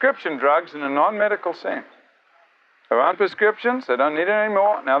use prescription drugs in a non-medical sense. They're on prescriptions, they don't need it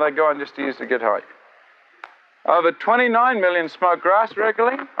anymore, now they go on just to use to get high. Over 29 million smoke grass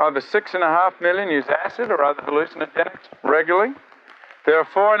regularly. Over 6.5 million use acid or other hallucinogenics regularly. There are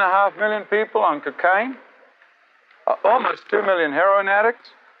 4.5 million people on cocaine. almost 2 million heroin addicts,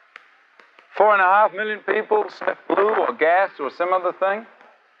 4.5 million people sniff glue or gas or some other thing,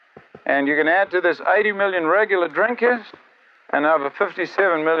 and you can add to this 80 million regular drinkers and over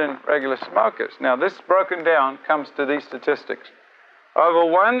 57 million regular smokers. Now, this broken down comes to these statistics. Over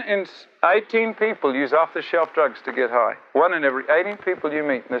 1 in 18 people use off-the-shelf drugs to get high. 1 in every 18 people you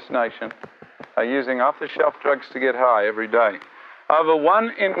meet in this nation are using off-the-shelf drugs to get high every day. Over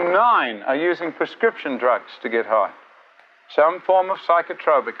 1 in 9 are using prescription drugs to get high. Some form of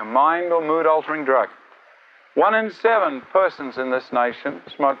psychotropic, a mind or mood-altering drug. 1 in 7 persons in this nation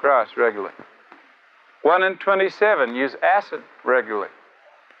smoke grass regularly. 1 in 27 use acid regularly.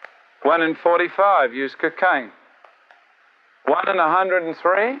 1 in 45 use cocaine. 1 in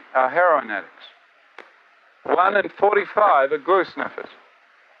 103 are heroin addicts. 1 in 45 are glue sniffers.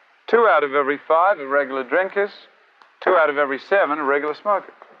 2 out of every 5 are regular drinkers. 2 out of every 7 are regular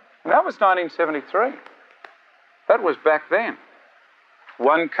smokers. And that was 1973. That was back then.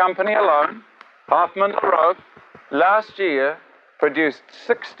 One company alone, Hoffman LaRoe, last year produced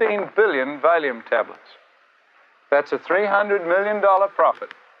 16 billion Valium tablets. That's a $300 million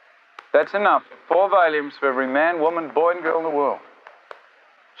profit. That's enough for 4 Valiums for every man, woman, boy, and girl in the world.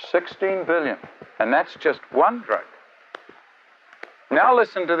 16 billion. And that's just one drug. Now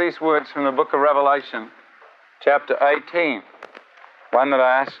listen to these words from the book of Revelation, chapter 18. One that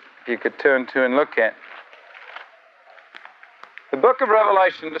I asked if you could turn to and look at. The book of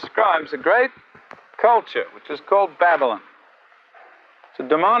Revelation describes a great culture, which is called Babylon. It's a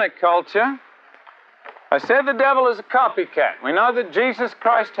demonic culture. I said the devil is a copycat. We know that Jesus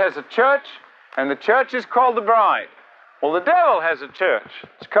Christ has a church, and the church is called the bride. Well, the devil has a church.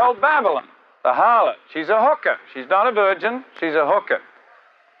 It's called Babylon, the harlot. She's a hooker. She's not a virgin. She's a hooker.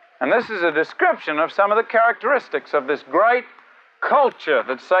 And this is a description of some of the characteristics of this great culture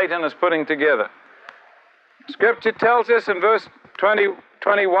that Satan is putting together. Scripture tells us in verse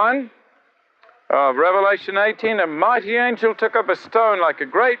 21 of Revelation 18, a mighty angel took up a stone like a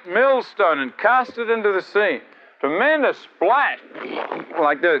great millstone and cast it into the sea. Tremendous splash,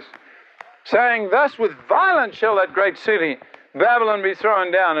 like this, saying, thus with violence shall that great city, Babylon, be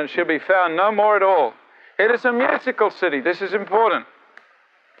thrown down, and shall be found no more at all. It is a musical city. This is important,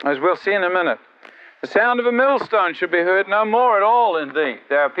 as we'll see in a minute. The sound of a millstone should be heard no more at all in thee.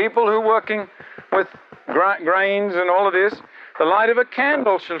 There are people who are working with grains and all of this. The light of a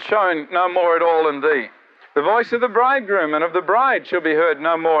candle shall shine no more at all in thee. The voice of the bridegroom and of the bride shall be heard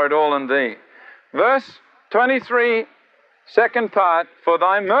no more at all in thee. Verse 23, second part, for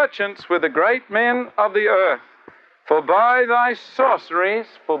thy merchants were the great men of the earth, for by thy sorceries,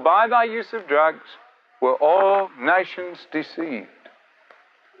 for by thy use of drugs, were all nations deceived.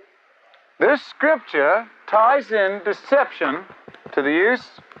 This scripture ties in deception to the use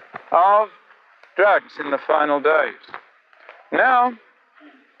of drugs in the final days. Now,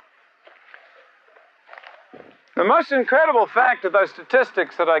 the most incredible fact of those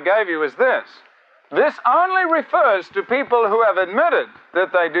statistics that I gave you is this. This only refers to people who have admitted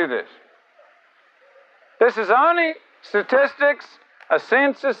that they do this. This is only statistics, a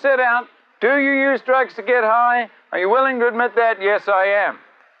census set out. Do you use drugs to get high? Are you willing to admit that? Yes, I am.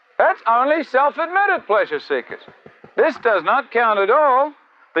 That's only self-admitted pleasure seekers. This does not count at all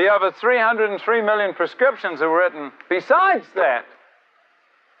the over 303 million prescriptions are written besides that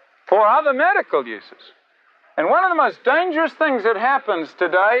for other medical uses. And one of the most dangerous things that happens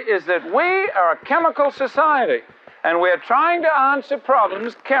today is that we are a chemical society, and we're trying to answer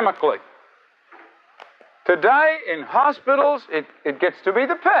problems chemically. Today, in hospitals, it gets to be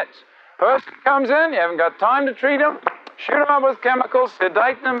the pits. Person comes in, you haven't got time to treat them, shoot them up with chemicals,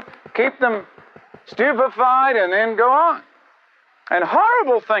 sedate them, keep them stupefied, and then go on. And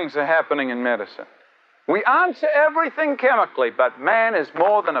horrible things are happening in medicine. We answer everything chemically, but man is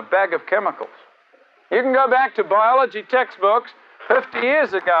more than a bag of chemicals. You can go back to biology textbooks 50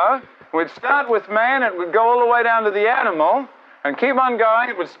 years ago. We'd start with man, it would go all the way down to the animal, and keep on going.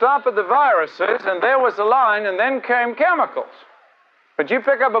 It would stop at the viruses, and there was a line, and then came chemicals. But you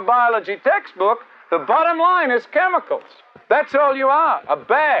pick up a biology textbook, the bottom line is chemicals. That's all you are, a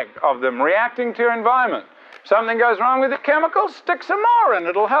bag of them reacting to your environment. Something goes wrong with the chemicals, stick some more in,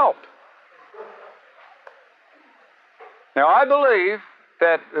 it'll help. Now, I believe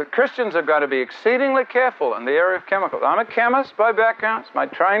that Christians have got to be exceedingly careful in the area of chemicals. I'm a chemist by background, it's my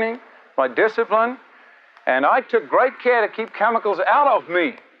training, my discipline, and I took great care to keep chemicals out of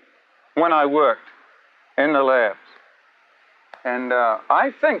me when I worked in the labs. And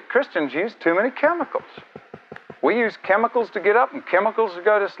I think Christians use too many chemicals. We use chemicals to get up and chemicals to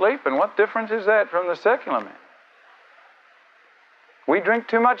go to sleep, and what difference is that from the secular man? We drink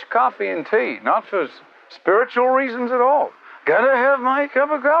too much coffee and tea, not for spiritual reasons at all. Gotta have my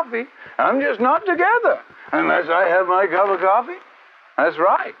cup of coffee. I'm just not together unless I have my cup of coffee. That's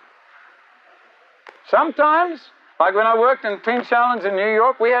right. Sometimes, like when I worked in Teen Challenge in New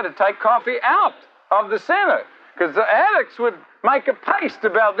York, we had to take coffee out of the center because the addicts would make a paste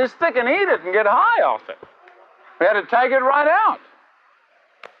about this thick and eat it and get high off it. We had to take it right out.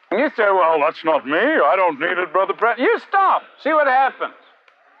 And you say, well, that's not me. I don't need it, Brother Pratt. You stop. See what happens.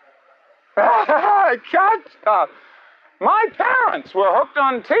 I can't stop. My parents were hooked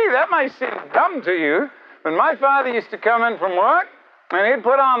on tea. That may seem dumb to you, but my father used to come in from work, and he'd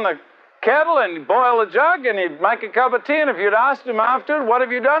put on the kettle and boil the jug, and he'd make a cup of tea, and if you'd asked him afterward, what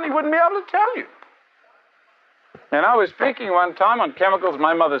have you done, he wouldn't be able to tell you. And I was speaking one time on chemicals.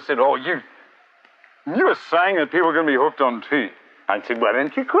 My mother said, oh, you were saying that people are going to be hooked on tea. I said, why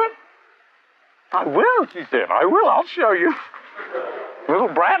don't you quit? I will, she said. I will. I'll show you. Little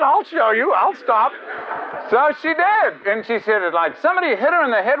brat, I'll show you. I'll stop. So she did. And she said it like somebody hit her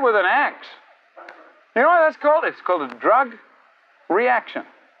in the head with an axe. You know what that's called? It's called a drug reaction.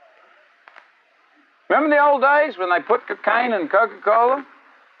 Remember the old days when they put cocaine in Coca-Cola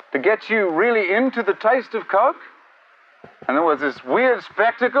to get you really into the taste of Coke? And there was this weird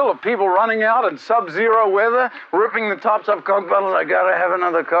spectacle of people running out in sub-zero weather, ripping the tops off Coke bottles. I gotta have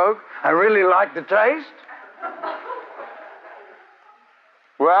another Coke. I really like the taste.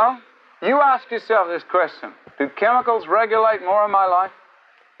 Well, you ask yourself this question. Do chemicals regulate more of my life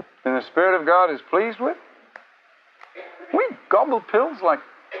than the Spirit of God is pleased with? We gobble pills like,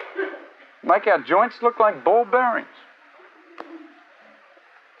 make our joints look like ball bearings.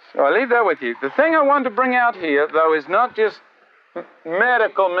 So I leave that with you. The thing I want to bring out here, though, is not just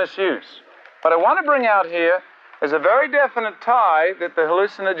medical misuse. What I want to bring out here is a very definite tie that the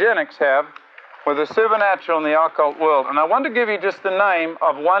hallucinogenics have with the supernatural and the occult world. And I want to give you just the name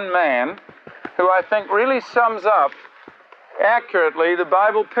of one man who I think really sums up accurately the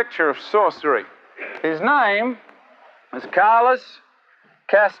Bible picture of sorcery. His name is Carlos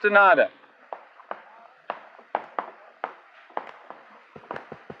Castaneda.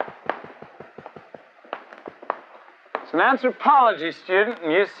 He's an anthropology student in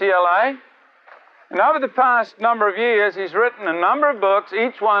UCLA. And over the past number of years, he's written a number of books,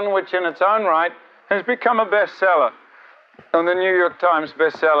 each one which in its own right has become a bestseller on the New York Times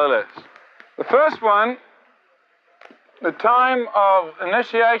bestseller list. The first one, the time of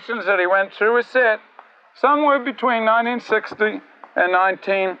initiations that he went through, was set somewhere between 1960 and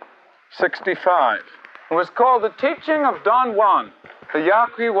 1965. It was called The Teaching of Don Juan, the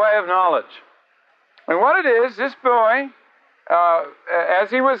Yaqui Way of Knowledge. And what it is, this boy, as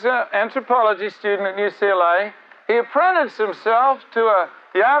he was an anthropology student at UCLA, he apprenticed himself to a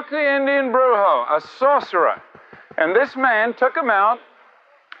Yaqui Indian brujo, a sorcerer. And this man took him out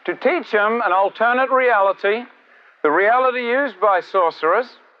to teach him an alternate reality, the reality used by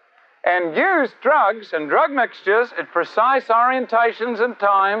sorcerers, and used drugs and drug mixtures at precise orientations and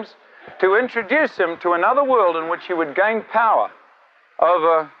times to introduce him to another world in which he would gain power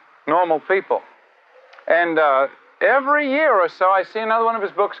over normal people. And every year or so, I see another one of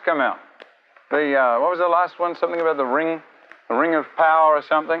his books come out. What was the last one? Something about the ring of power or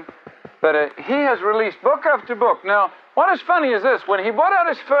something. But he has released book after book. Now, what is funny is this. When he brought out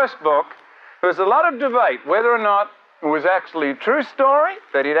his first book, there was a lot of debate whether or not it was actually a true story,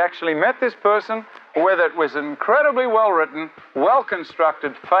 that he'd actually met this person, or whether it was an incredibly well-written,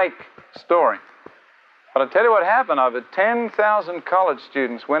 well-constructed fake story. But I'll tell you what happened. Over 10,000 college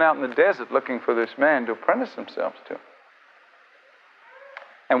students went out in the desert looking for this man to apprentice themselves to.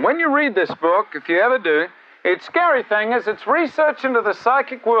 And when you read this book, if you ever do, its scary thing is it's research into the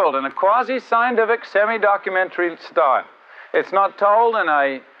psychic world in a quasi-scientific, semi-documentary style. It's not told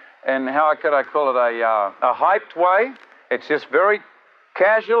in how could I call it, a hyped way. It's just very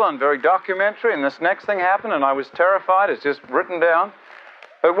casual and very documentary, and this next thing happened, and I was terrified. It's just written down.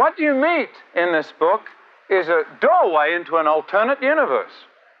 But what you meet in this book is a doorway into an alternate universe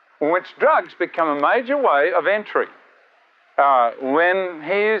in which drugs become a major way of entry. When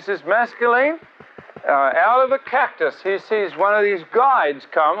he uses mescaline, out of a cactus, he sees one of these guides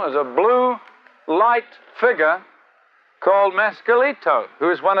come as a blue light figure called Mescalito,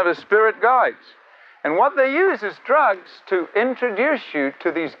 who is one of his spirit guides. And what they use is drugs to introduce you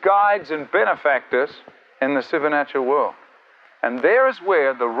to these guides and benefactors in the supernatural world. And there is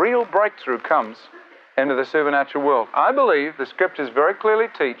where the real breakthrough comes into the supernatural world. I believe the scriptures very clearly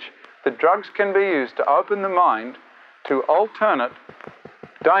teach that drugs can be used to open the mind to alternate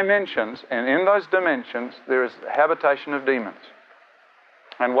dimensions, and in those dimensions there is the habitation of demons.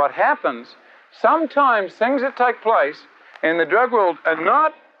 And what happens, sometimes things that take place in the drug world are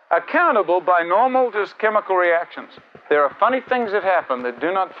not accountable by normal, just chemical reactions. There are funny things that happen that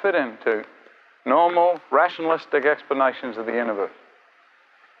do not fit into normal, rationalistic explanations of the universe.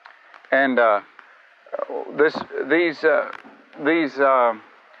 And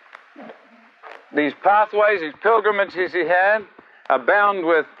these pathways, these pilgrimages he had, abound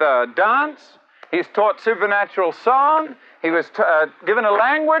with dance. He's taught supernatural song. He was given a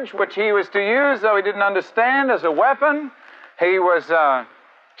language which he was to use, though he didn't understand, as a weapon. He was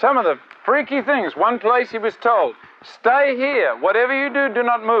some of the freaky things. One place he was told, stay here. Whatever you do, do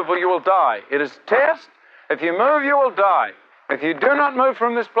not move or you will die. It is a test. If you move, you will die. If you do not move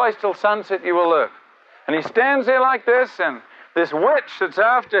from this place till sunset, you will live. And he stands there like this, and this witch that's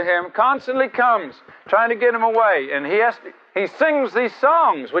after him constantly comes, trying to get him away. And he sings these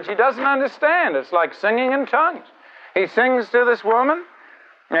songs, which he doesn't understand. It's like singing in tongues. He sings to this woman,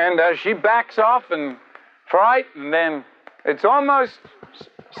 and she backs off in fright, and then it's almost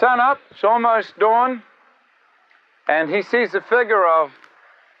sun up, it's almost dawn, and he sees the figure of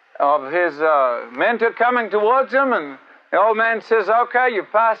his mentor coming towards him, and the old man says, okay, you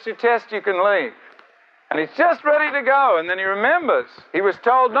passed your test, you can leave. And he's just ready to go, and then he remembers he was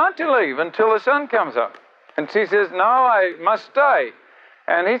told not to leave until the sun comes up. And she says, no, I must stay.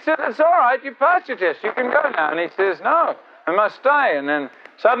 And he said, it's all right, you passed your test, you can go now. And he says, no, I must stay. And then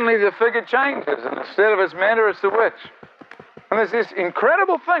suddenly the figure changes, and instead of his mentor, it's the witch. And there's this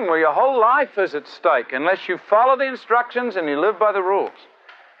incredible thing where your whole life is at stake unless you follow the instructions and you live by the rules.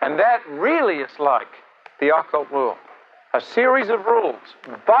 And that really is like the occult world. A series of rules.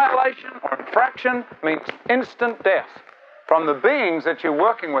 Violation or infraction means instant death from the beings that you're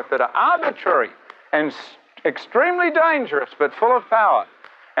working with that are arbitrary and extremely dangerous but full of power.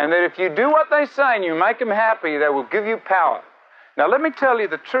 And that if you do what they say and you make them happy, they will give you power. Now let me tell you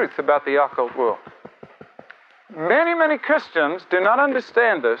the truth about the occult world. Many, many Christians do not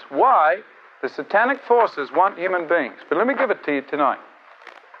understand this, why the satanic forces want human beings. But let me give it to you tonight.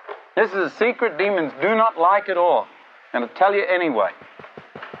 This is a secret demons do not like at all. And I'll tell you anyway.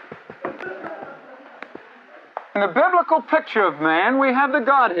 In the biblical picture of man, we have the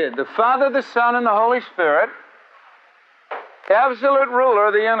Godhead, the Father, the Son, and the Holy Spirit, the absolute ruler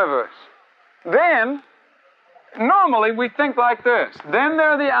of the universe. Then, normally we think like this. Then there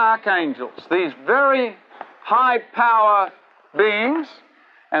are the archangels, these very high-power beings.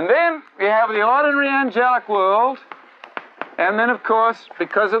 And then we have the ordinary angelic world. And then, of course,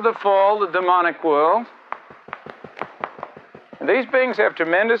 because of the fall, the demonic world. And these beings have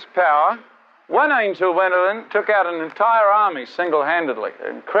tremendous power. One angel went in, took out an entire army single-handedly,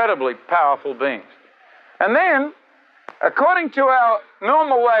 incredibly powerful beings. And then, according to our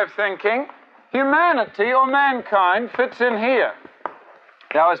normal way of thinking, humanity or mankind fits in here.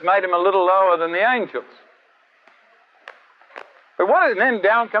 Now, it's made him a little lower than the angels. But and then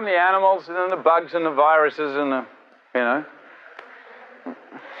down come the animals, and then the bugs and the viruses and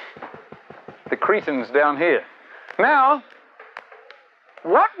the cretins down here. Now,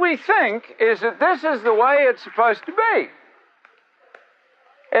 what we think is that this is the way it's supposed to be.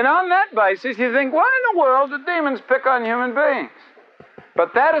 And on that basis, you think, why in the world do demons pick on human beings?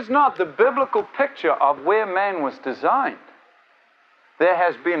 But that is not the biblical picture of where man was designed. There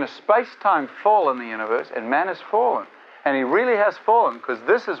has been a space-time fall in the universe, and man has fallen. And he really has fallen, because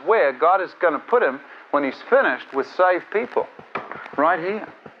this is where God is going to put him when he's finished with saved people. Right here.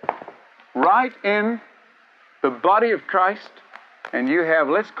 Right in the body of Christ. And you have,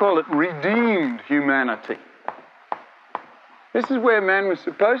 let's call it, redeemed humanity. This is where man was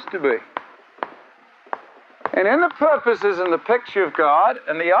supposed to be. And in the purposes and the picture of God,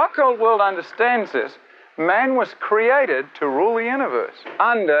 and the occult world understands this, man was created to rule the universe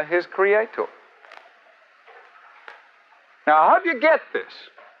under his creator. Now, I hope you get this,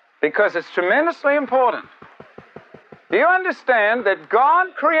 because it's tremendously important. Do you understand that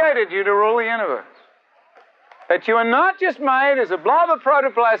God created you to rule the universe? That you are not just made as a blob of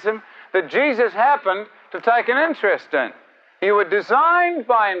protoplasm that Jesus happened to take an interest in. You were designed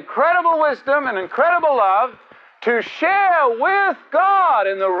by incredible wisdom and incredible love to share with God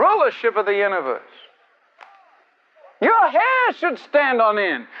in the rulership of the universe. Your hair should stand on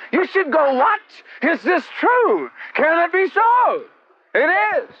end. You should go, what? Is this true? Can it be so? It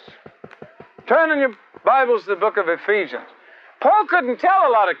is. Turn in your Bibles to the book of Ephesians. Paul couldn't tell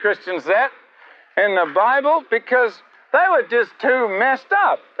a lot of Christians that in the Bible because they were just too messed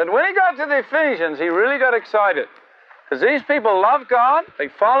up. But when he got to the Ephesians, he really got excited. Because these people loved God, they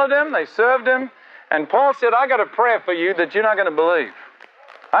followed him, they served him, and Paul said, I got a prayer for you that you're not going to believe.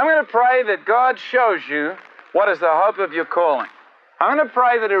 I'm going to pray that God shows you what is the hope of your calling. I'm going to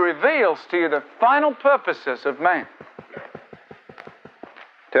pray that he reveals to you the final purposes of man.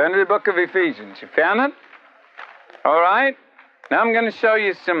 Turn to the book of Ephesians. You found it? All right. Now I'm going to show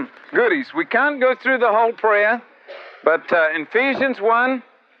you some goodies. We can't go through the whole prayer, but in Ephesians 1,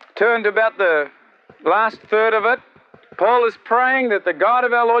 turn to about the last third of it. Paul is praying that the God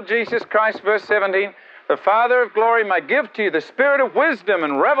of our Lord Jesus Christ, verse 17, the Father of glory, may give to you the spirit of wisdom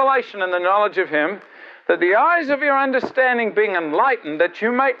and revelation in the knowledge of Him, that the eyes of your understanding being enlightened, that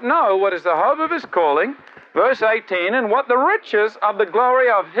you might know what is the hope of His calling, verse 18, and what the riches of the glory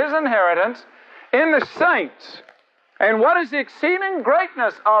of His inheritance in the saints, and what is the exceeding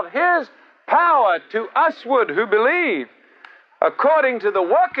greatness of His power to usward who believe, according to the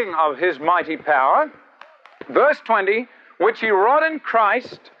working of His mighty power, verse 20, which He wrought in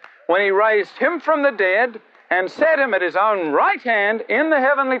Christ, when He raised Him from the dead, and set Him at His own right hand in the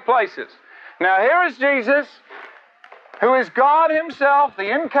heavenly places. Now here is Jesus, who is God Himself, the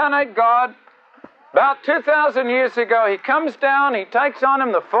incarnate God. About 2,000 years ago, He comes down, He takes on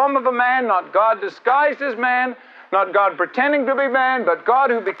Him the form of a man, not God disguised as man, not God pretending to be man, but God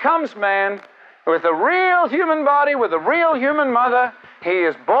who becomes man, with a real human body, with a real human mother. He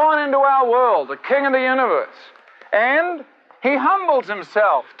is born into our world, the King of the universe. And He humbles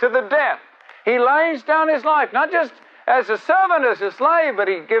Himself to the death. He lays down His life, not just as a servant, as a slave, but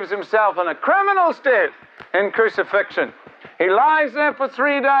He gives Himself in a criminal's death in crucifixion. He lies there for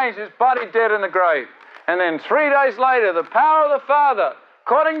 3 days, His body dead in the grave. And then 3 days later, the power of the Father,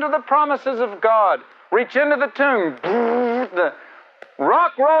 according to the promises of God, reach into the tomb. The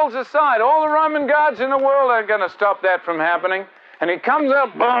rock rolls aside. All the Roman guards in the world aren't going to stop that from happening. And He comes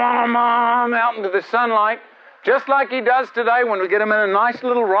out, boom, out into the sunlight, just like He does today when we get Him in a nice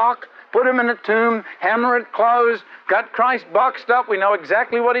little rock, put Him in a tomb, hammer it closed, got Christ boxed up. We know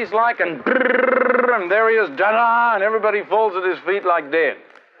exactly what He's like, and there He is, da-da, and everybody falls at His feet like dead.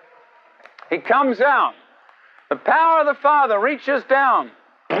 He comes out. The power of the Father reaches down.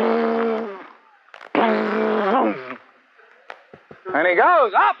 And He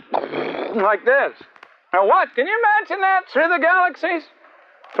goes up like this. Now what? Can you imagine that through the galaxies?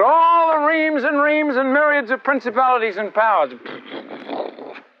 Through all the reams and reams and myriads of principalities and powers.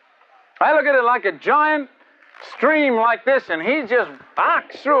 I look at it like a giant stream like this, and He just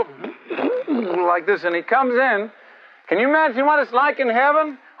arcs through like this, and He comes in. Can you imagine what it's like in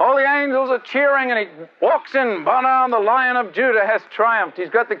heaven? All the angels are cheering, and He walks in. The Lion of Judah has triumphed. He's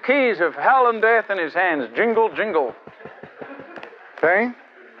got the keys of hell and death in His hands. Jingle, jingle. See?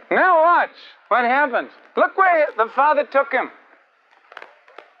 Now watch what happens. Look where the Father took Him.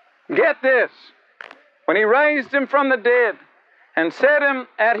 Get this. When He raised Him from the dead and set Him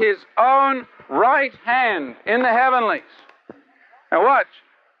at His own right hand in the heavenlies. Now watch.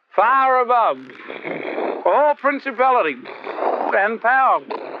 Far above all principality and power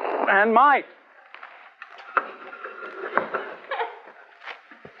and might.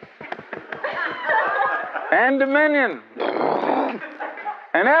 And dominion.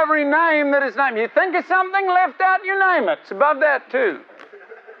 And every name that is named. You think of something left out, you name it. It's above that too.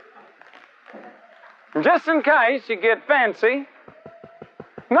 Just in case you get fancy,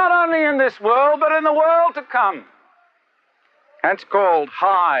 not only in this world, but in the world to come. That's called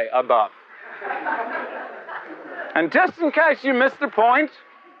high above. And just in case you missed the point,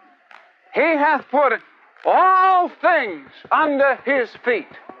 He hath put all things under His feet.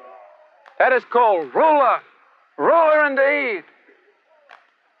 That is called ruler, ruler indeed.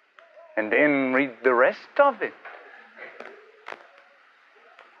 And then read the rest of it.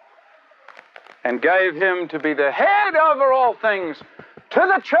 And gave Him to be the head over all things to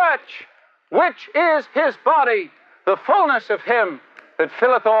the church, which is His body, the fullness of Him that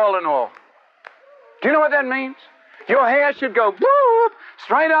filleth all in all. Do you know what that means? Your hair should go boop,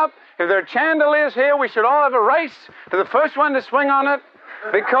 straight up. If there are chandeliers here, we should all have a race to the first one to swing on it.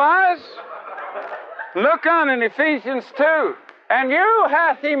 Because, look on in Ephesians 2, and you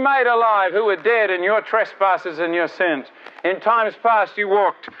hath He made alive who were dead in your trespasses and your sins. In times past you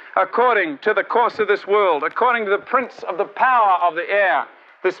walked according to the course of this world, according to the prince of the power of the air,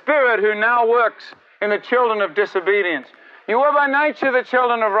 the spirit who now works in the children of disobedience. You were by nature the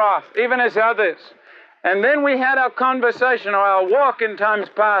children of wrath, even as others. And then we had our conversation, or our walk in times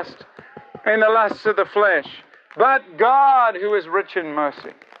past, in the lusts of the flesh. But God, who is rich in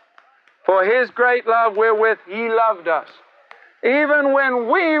mercy, for His great love wherewith He loved us, even when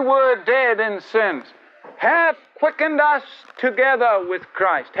we were dead in sins, hath quickened us together with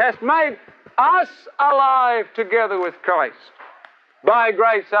Christ, hath made us alive together with Christ. By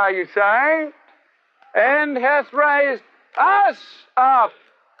grace are you saved, and hath raised us up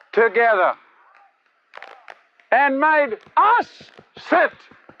together, and made us sit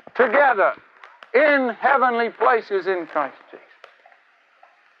together in heavenly places in Christ Jesus.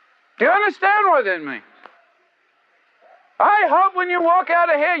 Do you understand what that means? I hope when you walk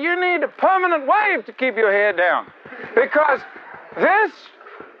out of here, you need a permanent wave to keep your hair down. Because this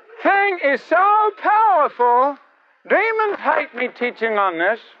thing is so powerful. Demons hate me teaching on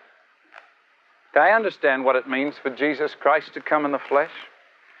this. They understand what it means for Jesus Christ to come in the flesh.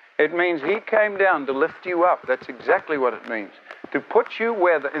 It means He came down to lift you up. That's exactly what it means. To put you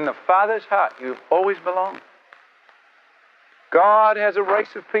where in the Father's heart you've always belonged. God has a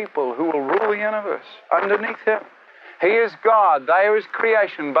race of people who will rule the universe underneath Him. He is God. They are His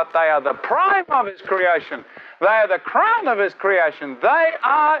creation, but they are the prime of His creation. They are the crown of His creation. They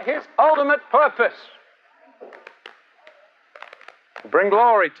are His ultimate purpose. Bring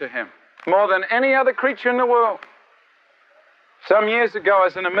glory to Him more than any other creature in the world. Some years ago, I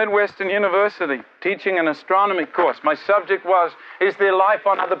was in a Midwestern university teaching an astronomy course. My subject was, is there life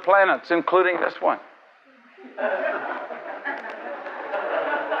on other planets, including this one?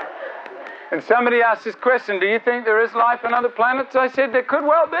 And somebody asked this question, do you think there is life on other planets? I said, there could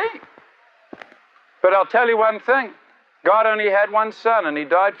well be. But I'll tell you one thing. God only had one son, and He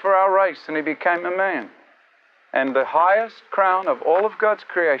died for our race, and He became a man. And the highest crown of all of God's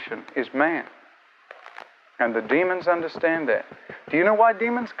creation is man. And the demons understand that. Do you know why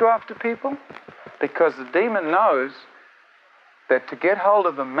demons go after people? Because the demon knows that to get hold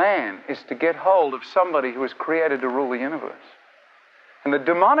of a man is to get hold of somebody who was created to rule the universe. And the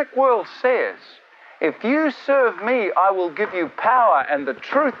demonic world says, if you serve me, I will give you power. And the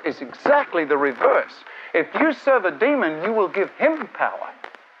truth is exactly the reverse. If you serve a demon, you will give him power.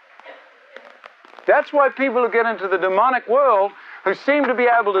 That's why people who get into the demonic world, who seem to be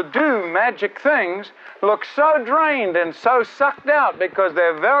able to do magic things, look so drained and so sucked out because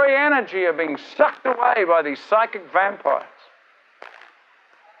their very energy are being sucked away by these psychic vampires.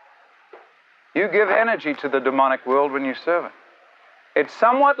 You give energy to the demonic world when you serve it. It's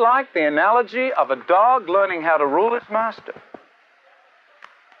somewhat like the analogy of a dog learning how to rule its master.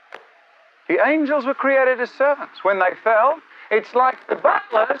 The angels were created as servants. When they fell, it's like the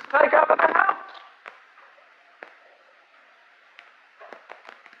butlers take over the house.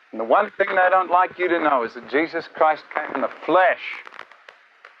 And the one thing they don't like you to know is that Jesus Christ came in the flesh,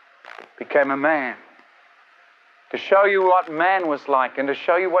 became a man, to show you what man was like and to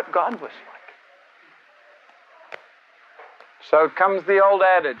show you what God was like. So comes the old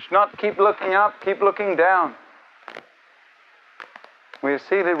adage, not keep looking up, keep looking down. We are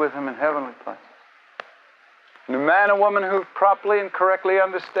seated with Him in heavenly places. And a man or woman who properly and correctly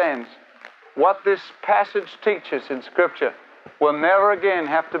understands what this passage teaches in Scripture will never again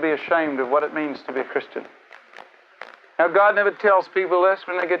have to be ashamed of what it means to be a Christian. Now, God never tells people this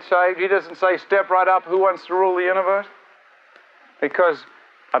when they get saved. He doesn't say, step right up, who wants to rule the universe? Because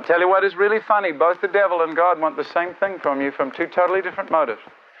I'll tell you what is really funny. Both the devil and God want the same thing from you from two totally different motives.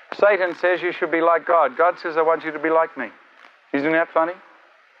 Satan says you should be like God. God says, I want you to be like me. Isn't that funny?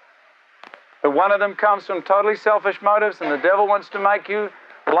 But one of them comes from totally selfish motives, and the devil wants to make you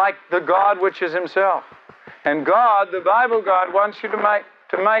like the God which is Himself. And God, the Bible God, wants you to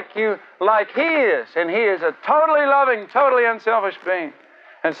make you like He is. And He is a totally loving, totally unselfish being.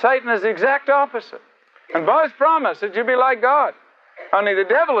 And Satan is the exact opposite. And both promise that you'll be like God. Only the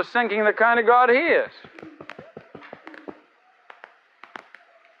devil is thinking the kind of God he is.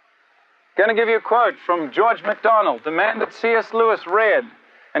 Going to give you a quote from George MacDonald, the man that C.S. Lewis read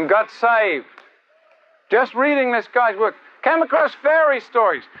and got saved. Just reading this guy's work. Came across fairy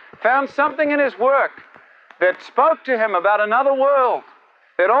stories. Found something in his work that spoke to him about another world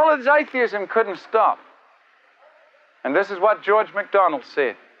that all his atheism couldn't stop. And this is what George MacDonald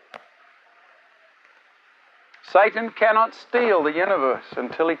said. Satan cannot steal the universe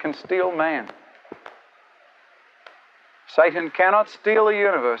until he can steal man. Satan cannot steal the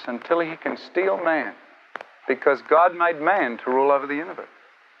universe until he can steal man, because God made man to rule over the universe.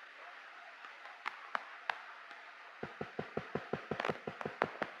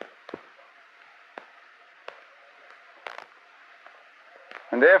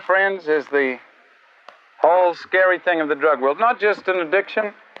 And there, friends, is the whole scary thing of the drug world. Not just an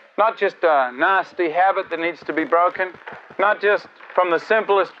addiction, not just a nasty habit that needs to be broken, not just from the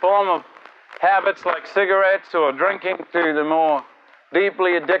simplest form of habits like cigarettes or drinking to the more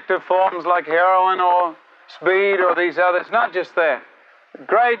deeply addictive forms like heroin or speed or these others. Not just that. The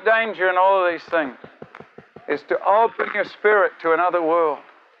great danger in all of these things is to open your spirit to another world.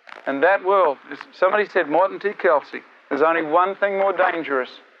 And that world, somebody said, Morton T. Kelsey, there's only one thing more dangerous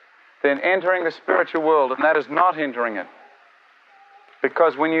than entering the spiritual world, and that is not entering it.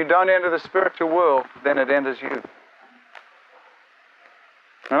 Because when you don't enter the spiritual world, then it enters you.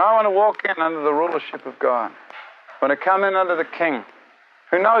 And I want to walk in under the rulership of God. I want to come in under the King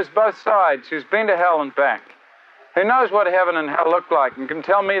who knows both sides, who's been to hell and back, who knows what heaven and hell look like and can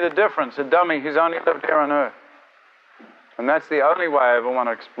tell me the difference, a dummy who's only lived here on earth. And that's the only way I ever want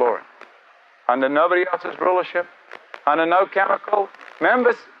to explore it. Under nobody else's rulership, under no chemical.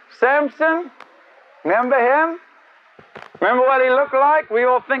 Remember Samson? Remember him? Remember what he looked like? We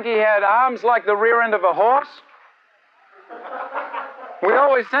all think he had arms like the rear end of a horse. We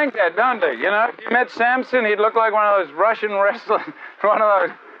always think that, don't we? You know, if you met Samson, he'd look like one of those Russian wrestlers, one of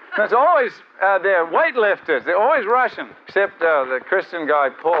those. There's always, they're weightlifters. They're always Russian, except the Christian guy,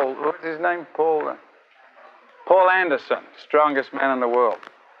 Paul. What's his name? Paul Anderson, strongest man in the world.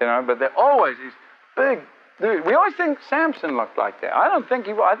 You know, but they're always these big dudes. We always think Samson looked like that. I don't think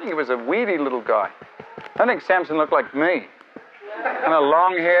he was. I think he was a weedy little guy. I think Samson looked like me. And a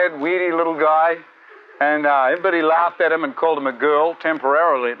long-haired, weedy little guy. And everybody laughed at him and called him a girl,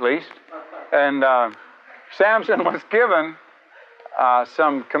 temporarily at least. And Samson was given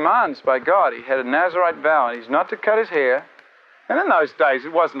some commands by God. He had a Nazirite vow, and he's not to cut his hair. And in those days,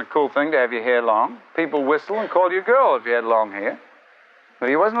 it wasn't a cool thing to have your hair long. People whistle and call you a girl if you had long hair. But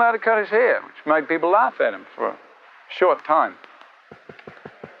he wasn't allowed to cut his hair, which made people laugh at him for a short time.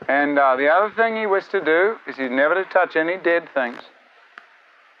 And the other thing he was to do is he's never to touch any dead things.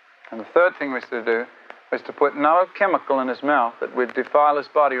 And the third thing he was to do was to put no chemical in his mouth that would defile his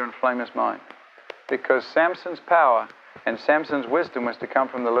body or inflame his mind. Because Samson's power and Samson's wisdom was to come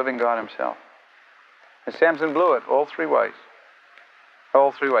from the living God himself. And Samson blew it all three ways.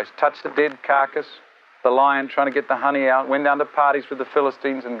 All three ways. Touched the dead carcass, the lion trying to get the honey out, went down to parties with the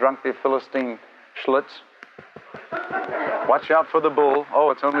Philistines and drunk their Philistine Schlitz. Watch out for the bull.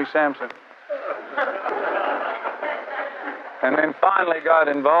 Oh, it's only Samson. And then finally got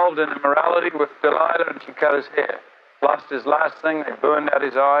involved in immorality with Delilah, and she cut his hair. Lost his last thing. They burned out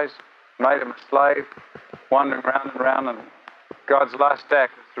his eyes, made him a slave, wandering round and round. And God's last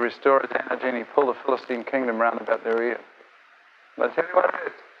act was to restore his energy, and he pulled the Philistine kingdom round about their ear. But I tell you what it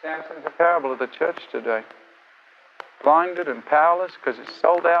is. Samson's a parable of the church today. Blinded and powerless because it's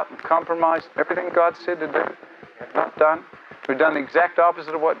sold out and compromised. Everything God said to do, it's not done. We've done the exact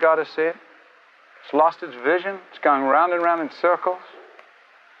opposite of what God has said. It's lost its vision. It's going round and round in circles.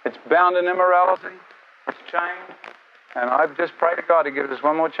 It's bound in immorality. It's chained. And I've just prayed to God to give us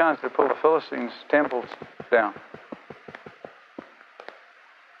one more chance to pull the Philistines' temples down.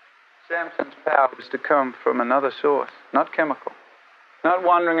 Samson's power was to come from another source, not chemical. Not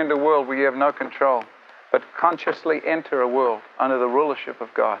wandering into a world where you have no control, but consciously enter a world under the rulership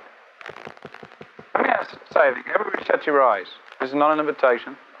of God. Let me say anything. Everybody shut your eyes. This is not an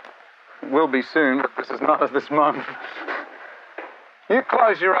invitation. It will be soon, but this is not at this moment. You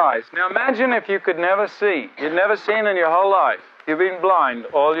close your eyes. Now imagine if you could never see. You'd never seen in your whole life. You've been blind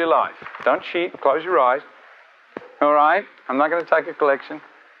all your life. Don't cheat. Close your eyes. All right? I'm not going to take a collection.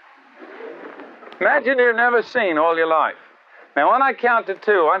 Imagine you've never seen all your life. Now, when I count to 2,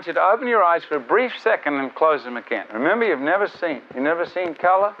 I want you to open your eyes for a brief second and close them again. Remember, you've never seen. You've never seen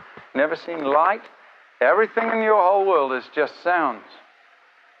color, never seen light. Everything in your whole world is just sounds.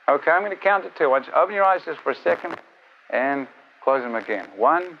 Okay, I'm going to count to 2. I want you to open your eyes just for a second and close them again.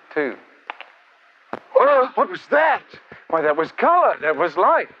 1, 2. Oh, what was that? Why, that was color. That was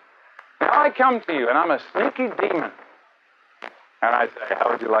light. Now I come to you, and I'm a sneaky demon. And I say,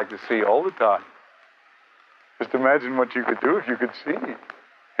 how would you like to see all the time? Just imagine what you could do if you could see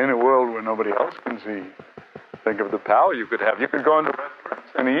in a world where nobody else can see. Think of the power you could have. You could go into restaurants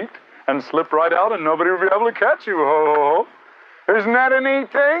and eat and slip right out and nobody would be able to catch you. Ho, ho, ho. Isn't that a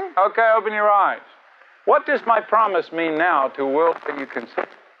neat thing? Okay, open your eyes. What does my promise mean now to a world where you can see?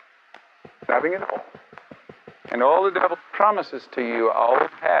 Nothing at all. And all the devil promises to you are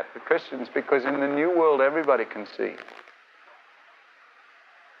old hat for Christians because in the new world everybody can see.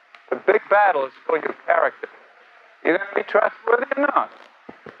 The big battle is for your character. You're going to be trustworthy or not.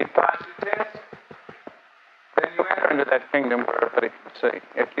 You pass the test, then you enter into that kingdom where everybody can see.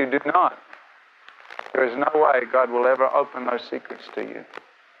 If you do not, there is no way God will ever open those secrets to you.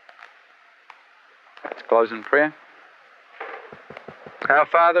 Let's close in prayer. Our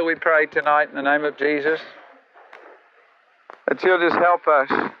Father, we pray tonight in the name of Jesus that you'll just help us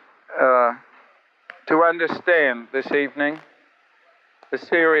to understand this evening the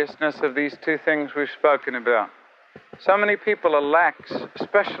seriousness of these 2 things we've spoken about. So many people are lax,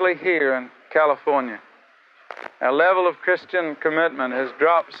 especially here in California. Our level of Christian commitment has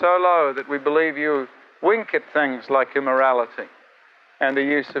dropped so low that we believe you wink at things like immorality and the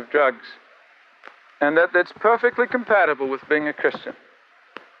use of drugs. And that's perfectly compatible with being a Christian.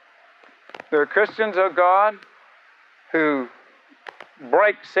 There are Christians, oh God, who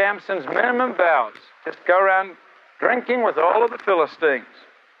break Samson's minimum vows. Just go around drinking with all of the Philistines.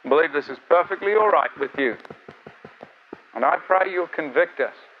 I believe this is perfectly all right with you. And I pray you'll convict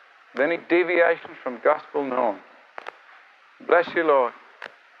us of any deviation from gospel norms. Bless you, Lord.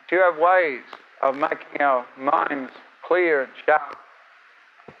 But you have ways of making our minds clear and sharp.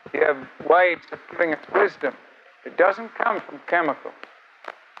 You have ways of giving us wisdom. It doesn't come from chemicals.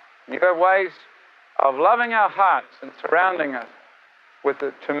 You have ways of loving our hearts and surrounding us with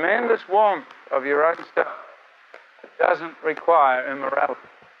the tremendous warmth of your own stuff. It doesn't require immorality.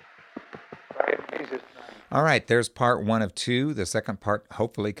 Pray in Jesus' name. All right, there's part 1 of 2. The second part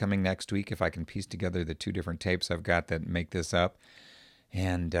hopefully coming next week if I can piece together the 2 different tapes I've got that make this up.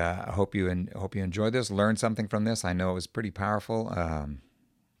 And I hope you enjoy this, learn something from this. I know it was pretty powerful.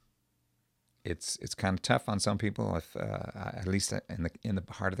 It's kind of tough on some people, if at least in the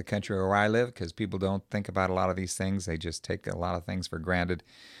heart of the country where I live, because people don't think about a lot of these things. They just take a lot of things for granted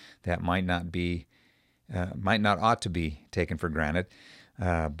that might not ought to be taken for granted.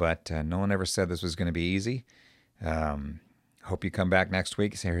 But no one ever said this was going to be easy. Hope you come back next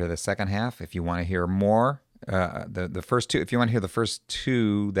week to hear the second half. If you want to hear more, the first 2, if you want to hear the first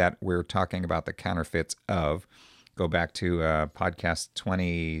 2 that we're talking about the counterfeits of, go back to podcast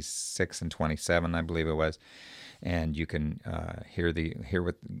 26 and 27, I believe it was, and you can hear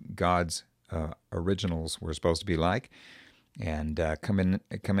what God's originals were supposed to be like. And come in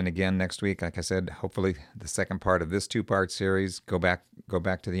again next week. Like I said, hopefully the second part of this 2-part series. Go back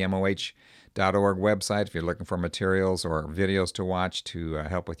to the MOH.org website if you're looking for materials or videos to watch to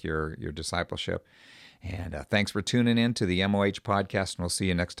help with your discipleship. And thanks for tuning in to the MOH podcast, and we'll see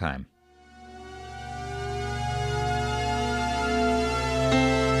you next time.